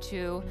next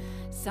to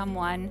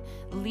someone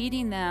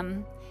leading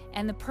them,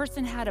 and the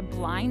person had a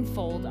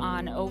blindfold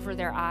on over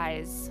their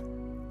eyes,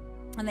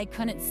 and they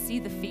couldn't see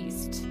the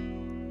feast.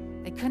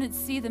 They couldn't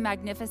see the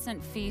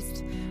magnificent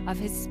feast of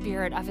his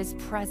Spirit, of his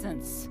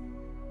presence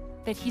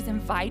that he's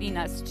inviting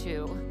us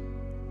to.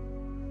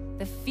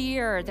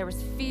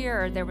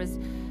 There was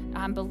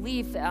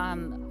unbelief,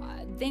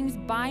 things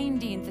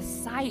binding the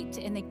sight,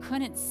 and they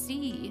couldn't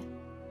see.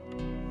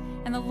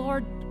 And the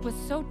Lord was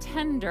so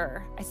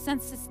tender. I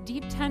sensed this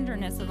deep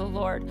tenderness of the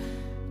Lord,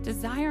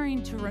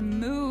 desiring to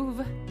remove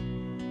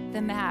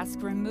the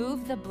mask,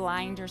 remove the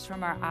blinders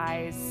from our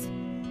eyes,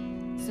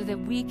 so that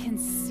we can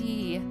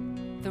see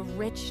the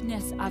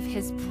richness of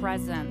his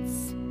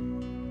presence,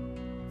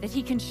 that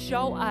he can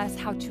show us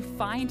how to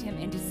find him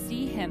and to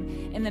see him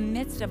in the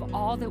midst of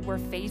all that we're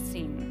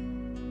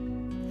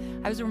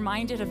facing. I was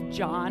reminded of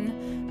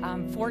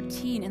John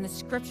 14 in the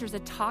scriptures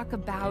that talk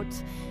about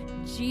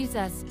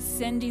Jesus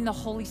sending the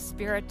Holy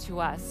Spirit to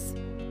us.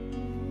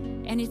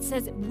 And it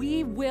says,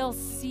 we will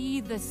see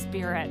the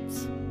Spirit.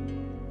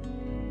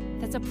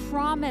 That's a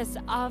promise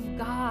of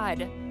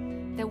God,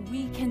 that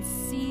we can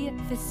see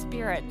the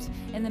Spirit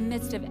in the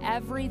midst of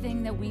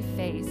everything that we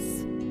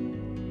face.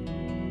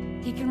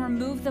 He can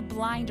remove the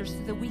blinders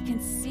so that we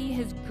can see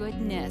his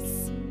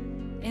goodness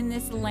in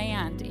this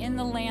land, in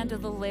the land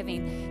of the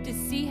living, to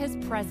see his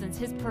presence,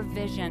 his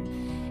provision.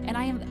 And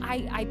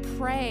I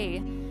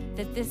pray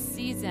that this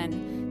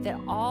season, that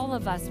all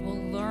of us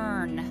will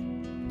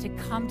learn to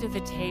come to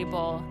the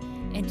table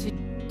and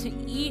to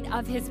eat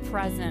of his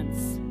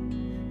presence,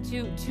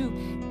 to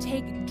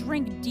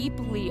drink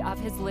deeply of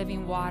his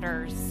living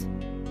waters,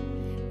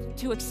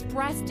 to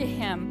express to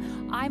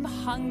him, I'm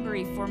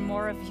hungry for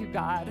more of you,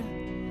 God.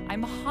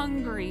 I'm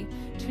hungry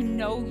to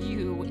know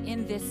you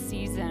in this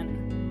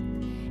season.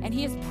 And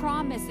he has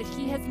promised that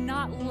he has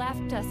not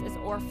left us as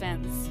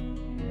orphans.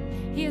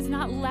 He has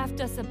not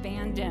left us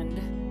abandoned.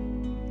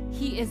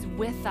 He is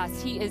with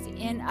us. He is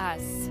in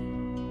us.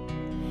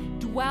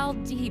 Dwell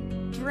deep,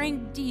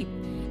 drink deep.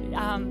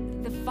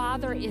 The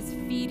Father is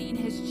feeding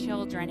his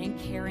children and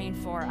caring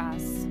for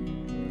us.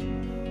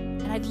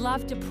 And I'd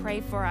love to pray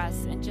for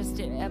us and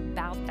just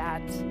about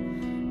that.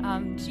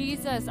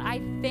 Jesus, I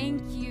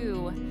thank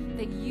you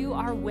that you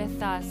are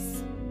with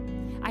us.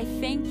 I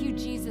thank you,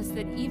 Jesus,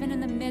 that even in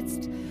the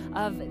midst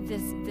of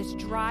this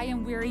dry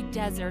and weary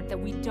desert that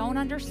we don't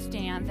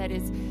understand, that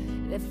is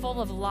full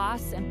of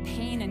loss and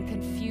pain and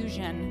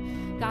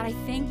confusion, God, I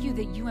thank you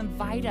that you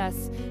invite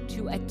us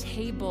to a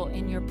table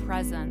in your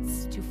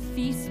presence, to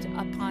feast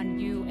upon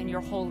you and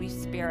your Holy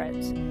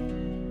Spirit.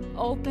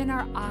 Open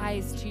our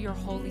eyes to your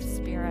Holy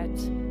Spirit.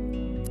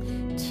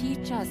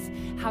 Teach us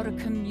how to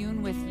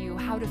commune with you,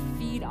 how to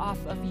feed off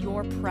of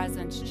your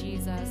presence,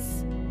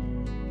 Jesus.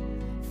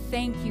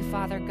 Thank you,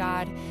 Father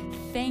God.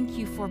 Thank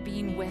you for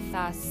being with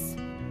us.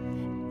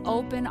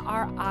 Open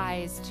our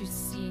eyes to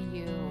see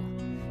you,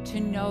 to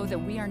know that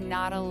we are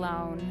not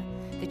alone,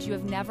 that you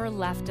have never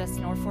left us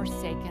nor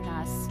forsaken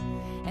us,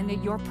 and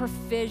that your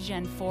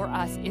provision for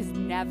us is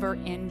never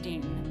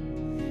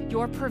ending.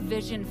 Your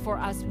provision for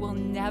us will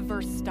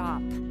never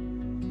stop.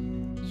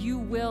 You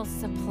will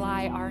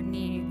supply our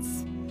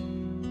needs.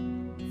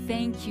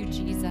 Thank you,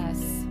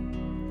 Jesus.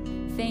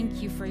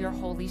 Thank you for your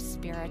Holy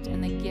Spirit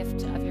and the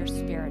gift of your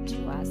Spirit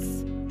to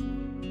us.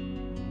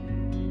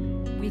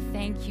 We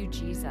thank you,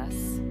 Jesus,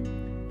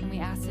 and we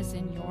ask this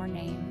in your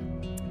name.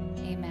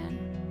 Amen.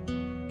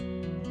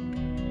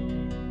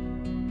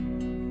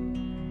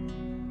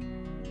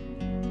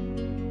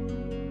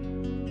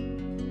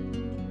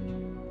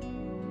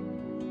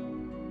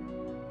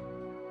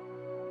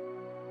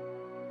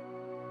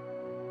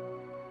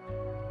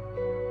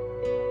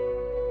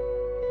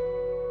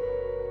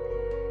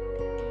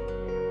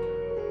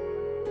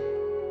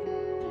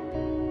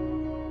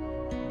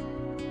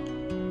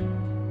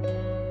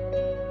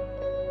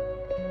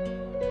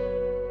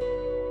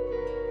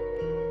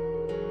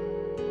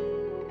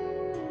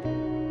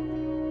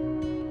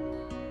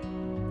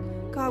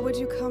 God, would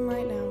you come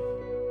right now?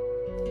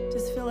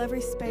 Just fill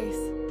every space,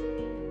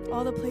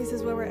 all the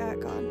places where we're at,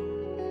 God.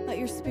 Let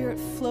your Spirit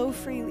flow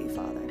freely,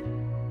 Father.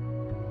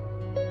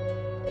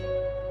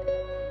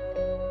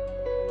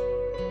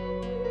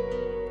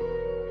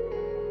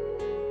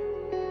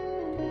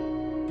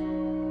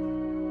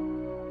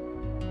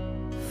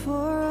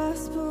 Before I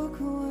spoke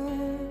a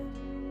word,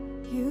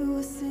 you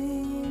were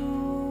singing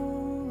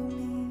over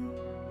me.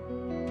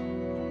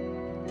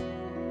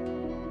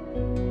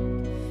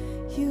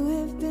 You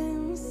have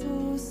been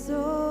so,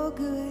 so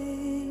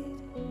good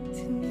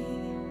to me.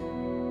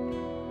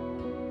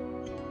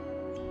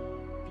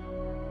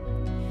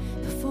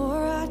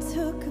 Before I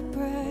took a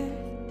breath,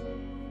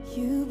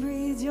 you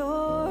breathed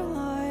your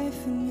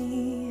life in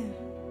me.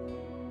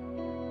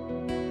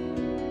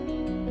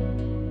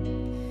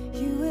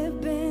 You have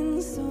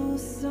been so,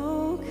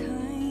 so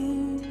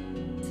kind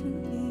to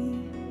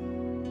me.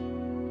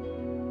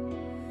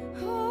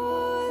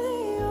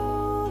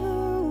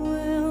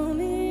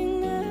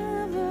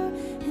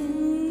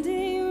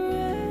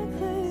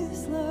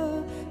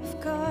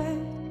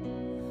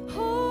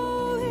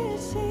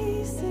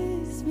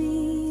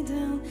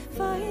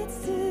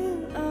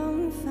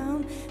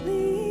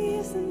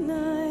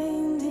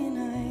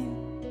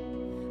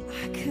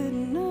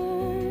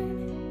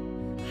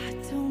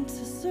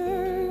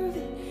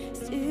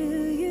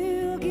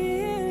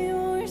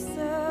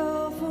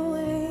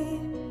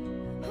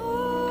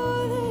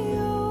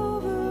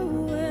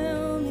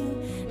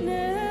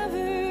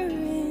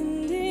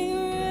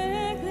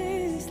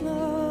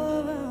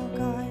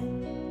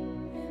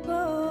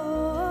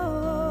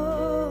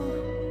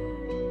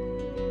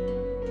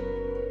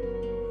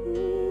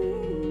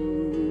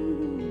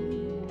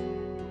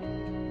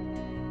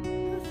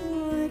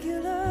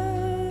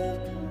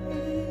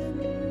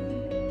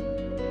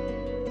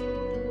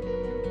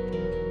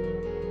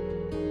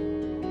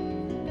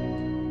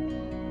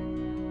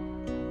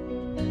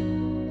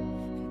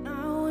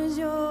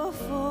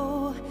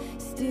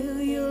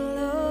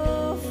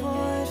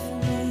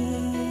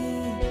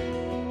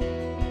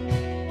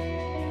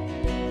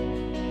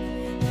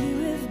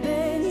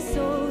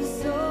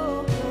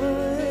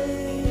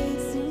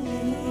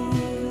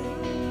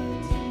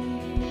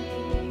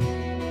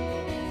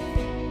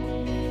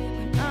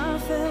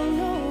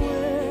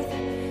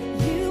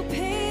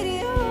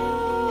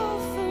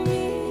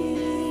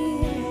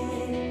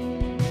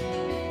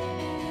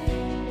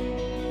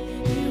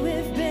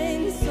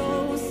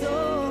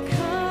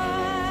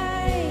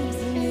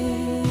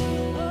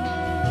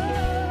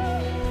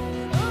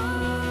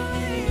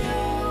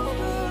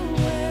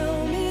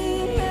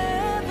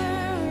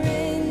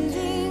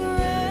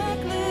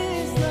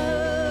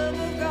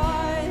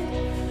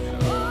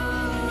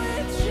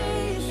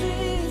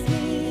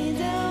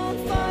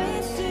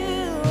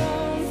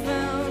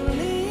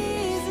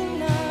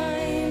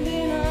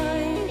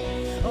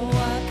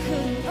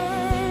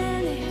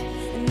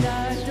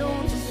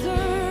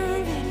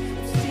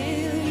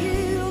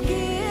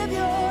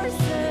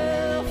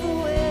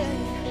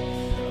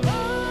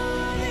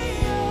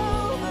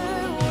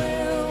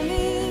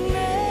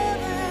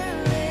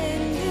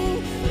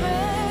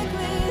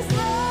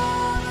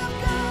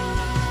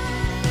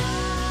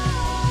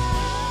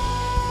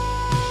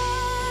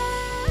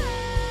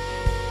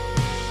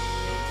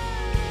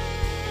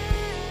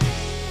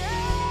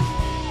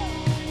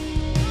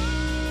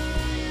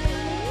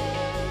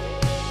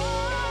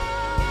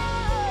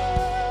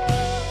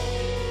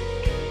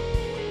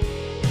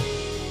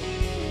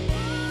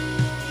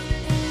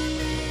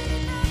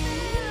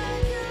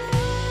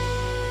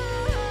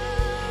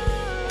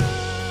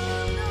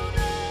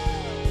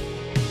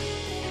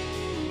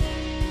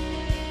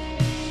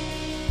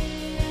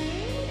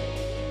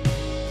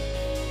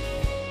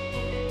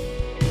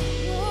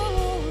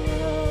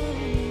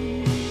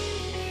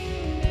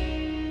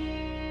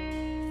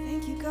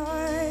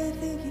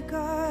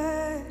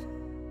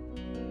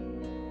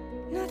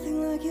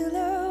 nothing like your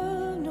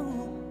love,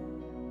 no.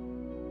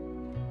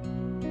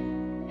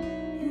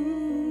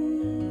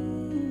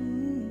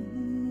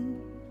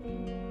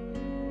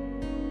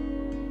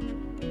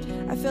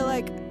 I feel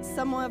like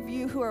some of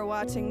you who are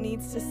watching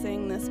needs to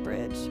sing this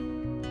bridge.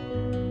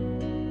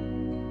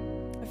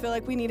 I feel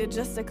like we need to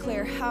just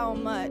declare how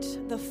much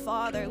the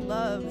Father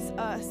loves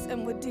us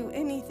and would do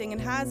anything and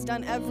has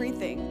done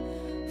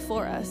everything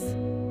for us.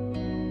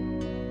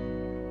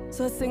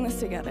 So let's sing this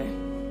together.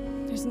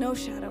 There's no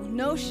shadow,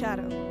 no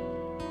shadow.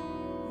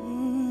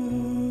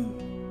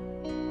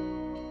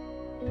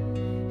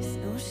 There's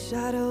no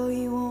shadow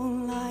you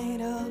won't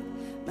light up,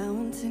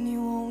 mountain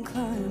you won't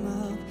climb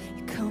up.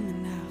 You're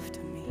coming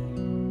after me.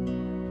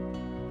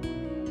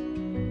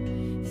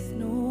 There's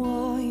no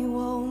wall you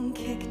won't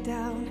kick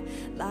down,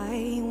 lie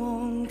you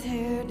won't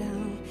tear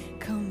down.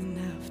 Coming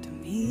after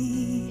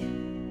me.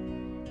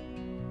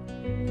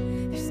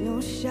 There's no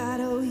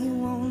shadow you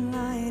won't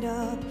light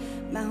up,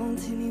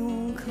 mountain you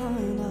won't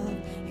climb up.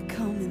 You're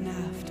coming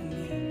after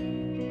me.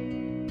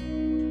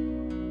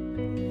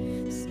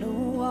 There's no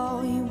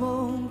wall you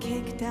won't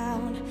kick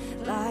down,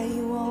 lie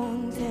you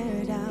won't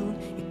tear down.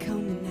 You're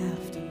coming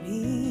after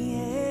me.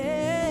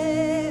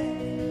 Yeah.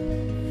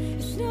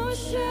 There's no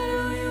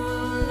shadow you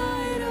won't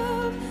light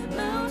up,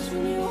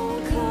 mountain you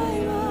won't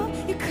climb up.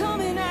 You're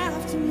coming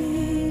after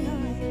me.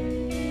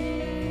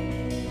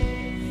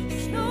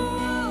 There's no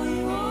wall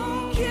you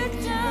won't kick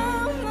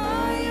down,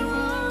 lie you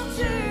won't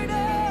tear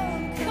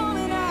down.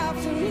 Coming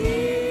after me.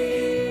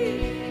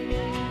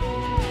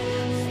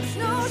 There's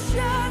no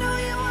shadow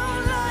you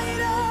won't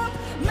light up,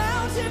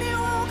 mountain you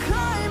won't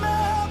climb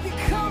up.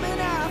 You're coming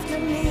after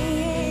me.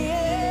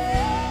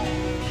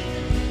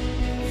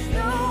 There's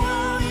no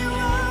wall you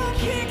won't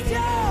kick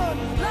down,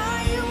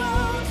 lie you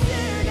won't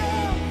tear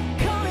down.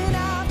 Coming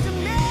after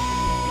me.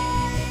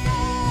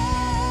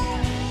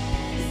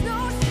 There's no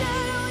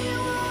shadow you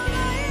won't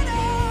light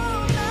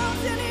up,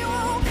 mountain you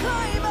won't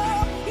climb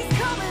up. He's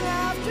coming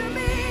after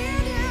me.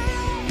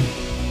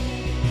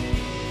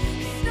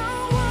 There's no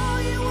wall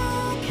you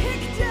won't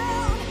kick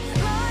down,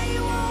 lie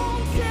you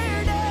won't tear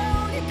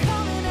down. You're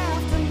coming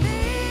after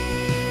me.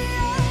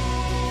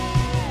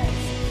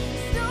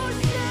 There's no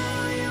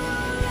shadow you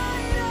won't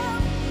light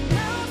up,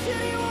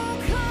 mountain you won't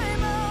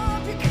climb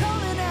up. You're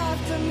coming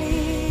after me.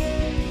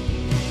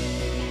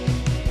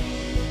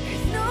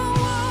 There's no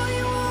wall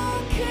you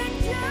won't kick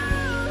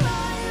down,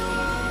 lie you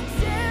won't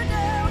tear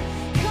down.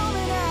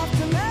 Coming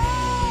after me.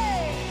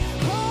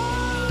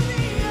 Oh,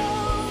 the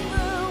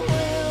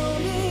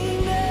overwhelming,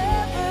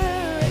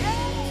 never-ending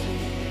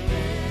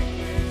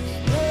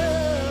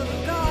love of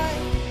God.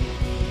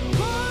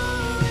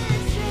 Oh,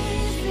 it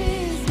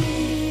chases me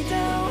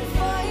down,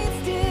 fights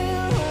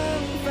till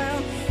I'm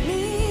found.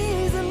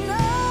 Knees and 99.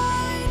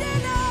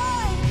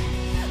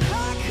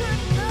 I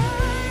couldn't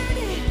earn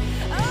it,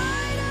 I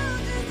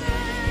don't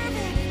deserve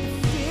it, but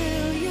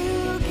still you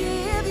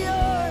give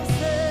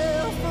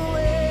yourself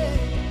away.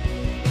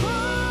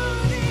 Oh,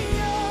 the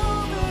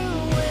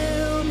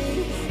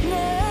overwhelming,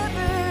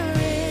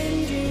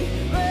 never-ending,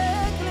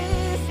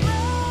 reckless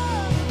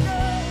love of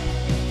God.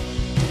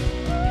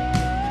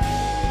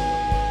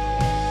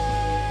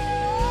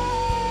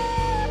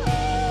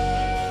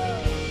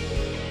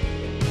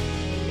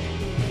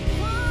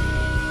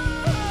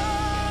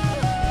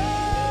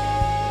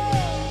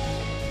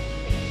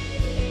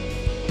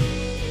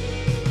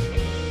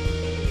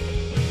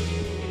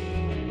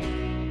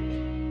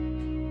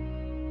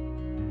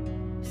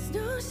 There's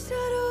no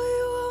shadow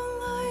you won't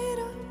light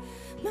up,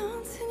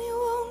 mountain you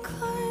won't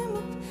climb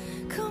up.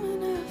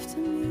 Coming after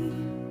me.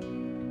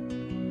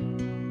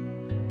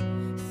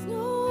 There's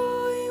no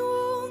wall you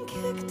won't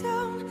kick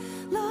down,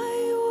 lie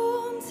you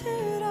won't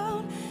tear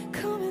down.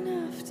 Coming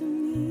after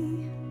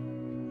me.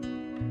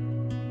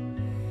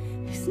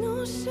 There's no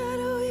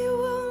shadow you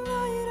won't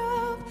light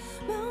up,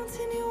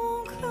 mountain you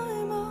won't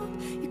climb up.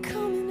 You're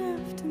coming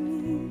after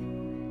me.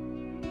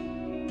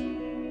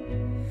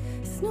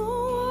 There's no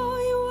wall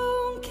you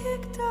won't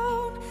kick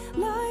down,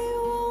 lie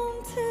you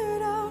won't tear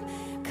down.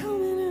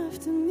 Coming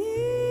after me.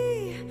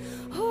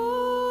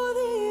 Oh,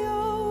 the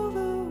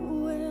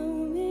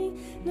overwhelming,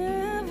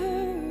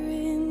 never-ending,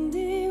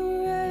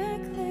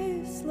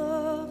 reckless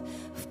love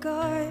of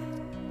God.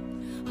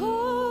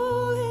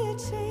 Oh, it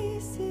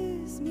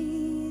chases me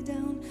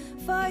down,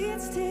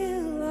 fights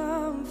till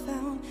I'm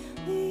found.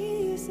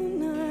 Leaves the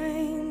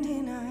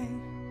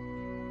 99.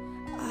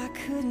 I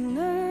couldn't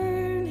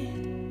earn it,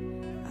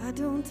 I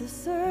don't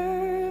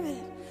deserve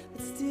it,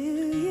 but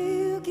still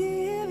you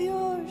give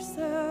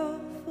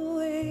yourself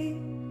away.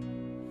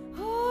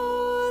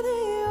 Oh,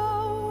 the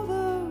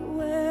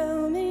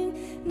overwhelming,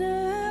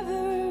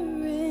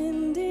 never-ending,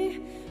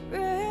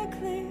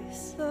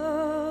 reckless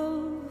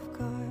love of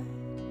God.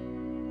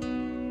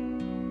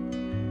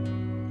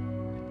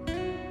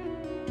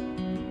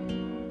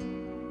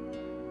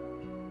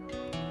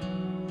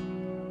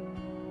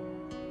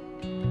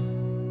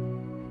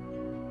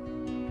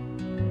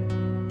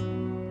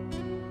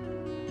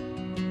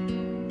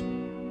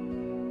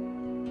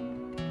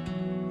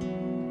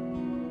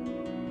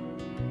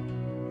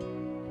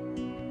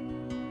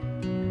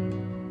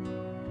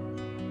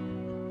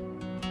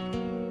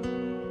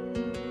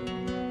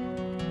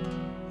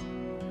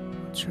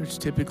 Church,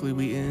 typically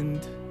we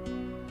end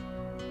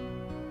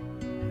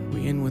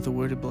with a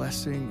word of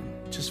blessing.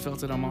 Just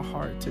felt it on my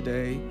heart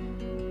today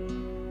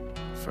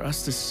for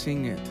us to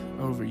sing it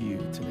over you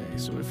today.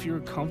 So if you're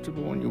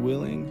comfortable and you're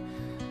willing,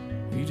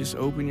 you just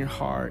open your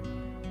heart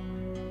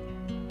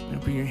and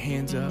open your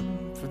hands up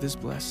for this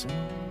blessing.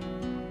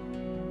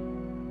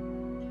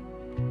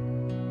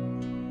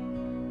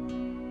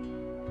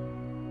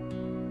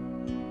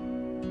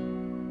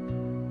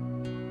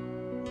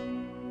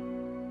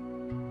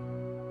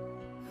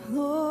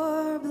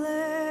 Lord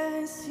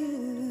bless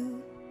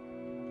you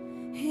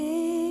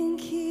and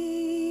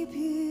keep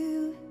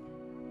you,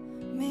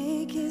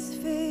 make his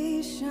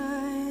face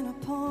shine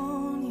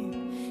upon you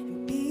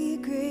and be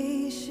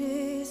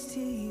gracious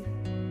to you.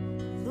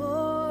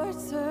 Lord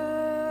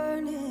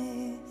turn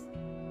his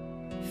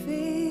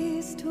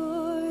face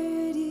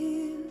toward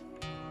you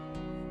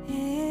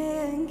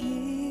and give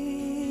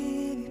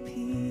you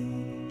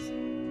peace.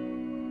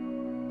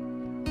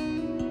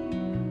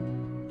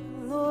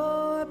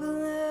 Lord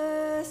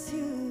bless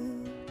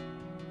you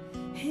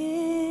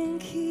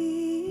and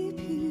keep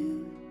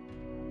you,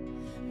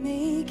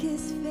 make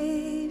his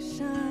face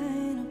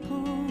shine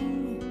upon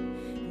you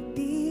and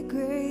be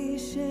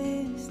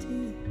gracious to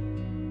you.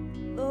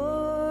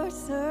 Lord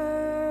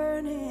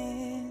turn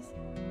his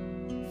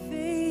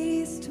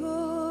face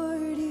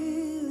toward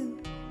you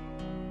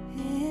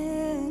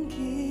and give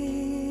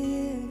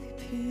you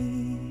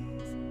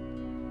peace.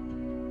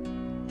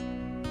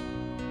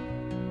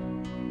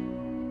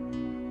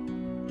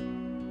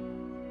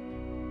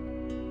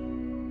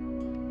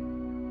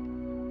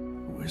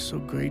 We're so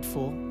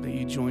grateful that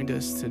you joined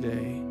us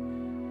today.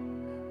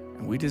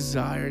 And we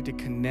desire to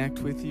connect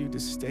with you, to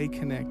stay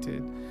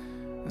connected.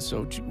 And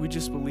so we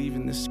just believe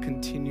in this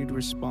continued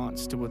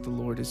response to what the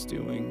Lord is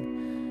doing.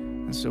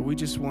 And so we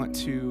just want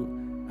to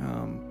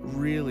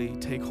really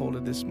take hold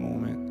of this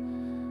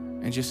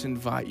moment and just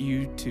invite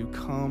you to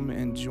come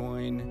and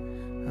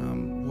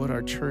join what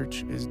our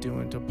church is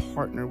doing to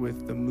partner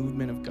with the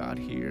movement of God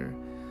here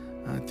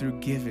through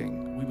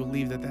giving. We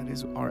believe that that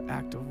is our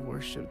act of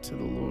worship to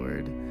the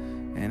Lord,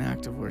 an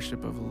act of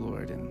worship of the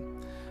Lord.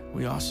 And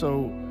we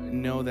also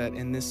know that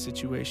in this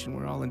situation,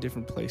 we're all in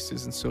different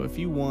places. And so if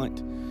you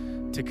want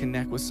to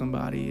connect with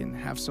somebody and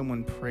have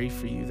someone pray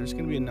for you, there's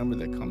going to be a number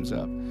that comes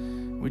up.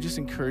 We just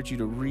encourage you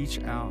to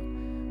reach out.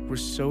 We're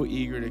so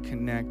eager to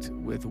connect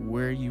with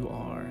where you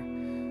are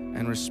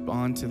and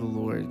respond to the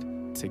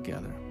Lord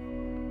together.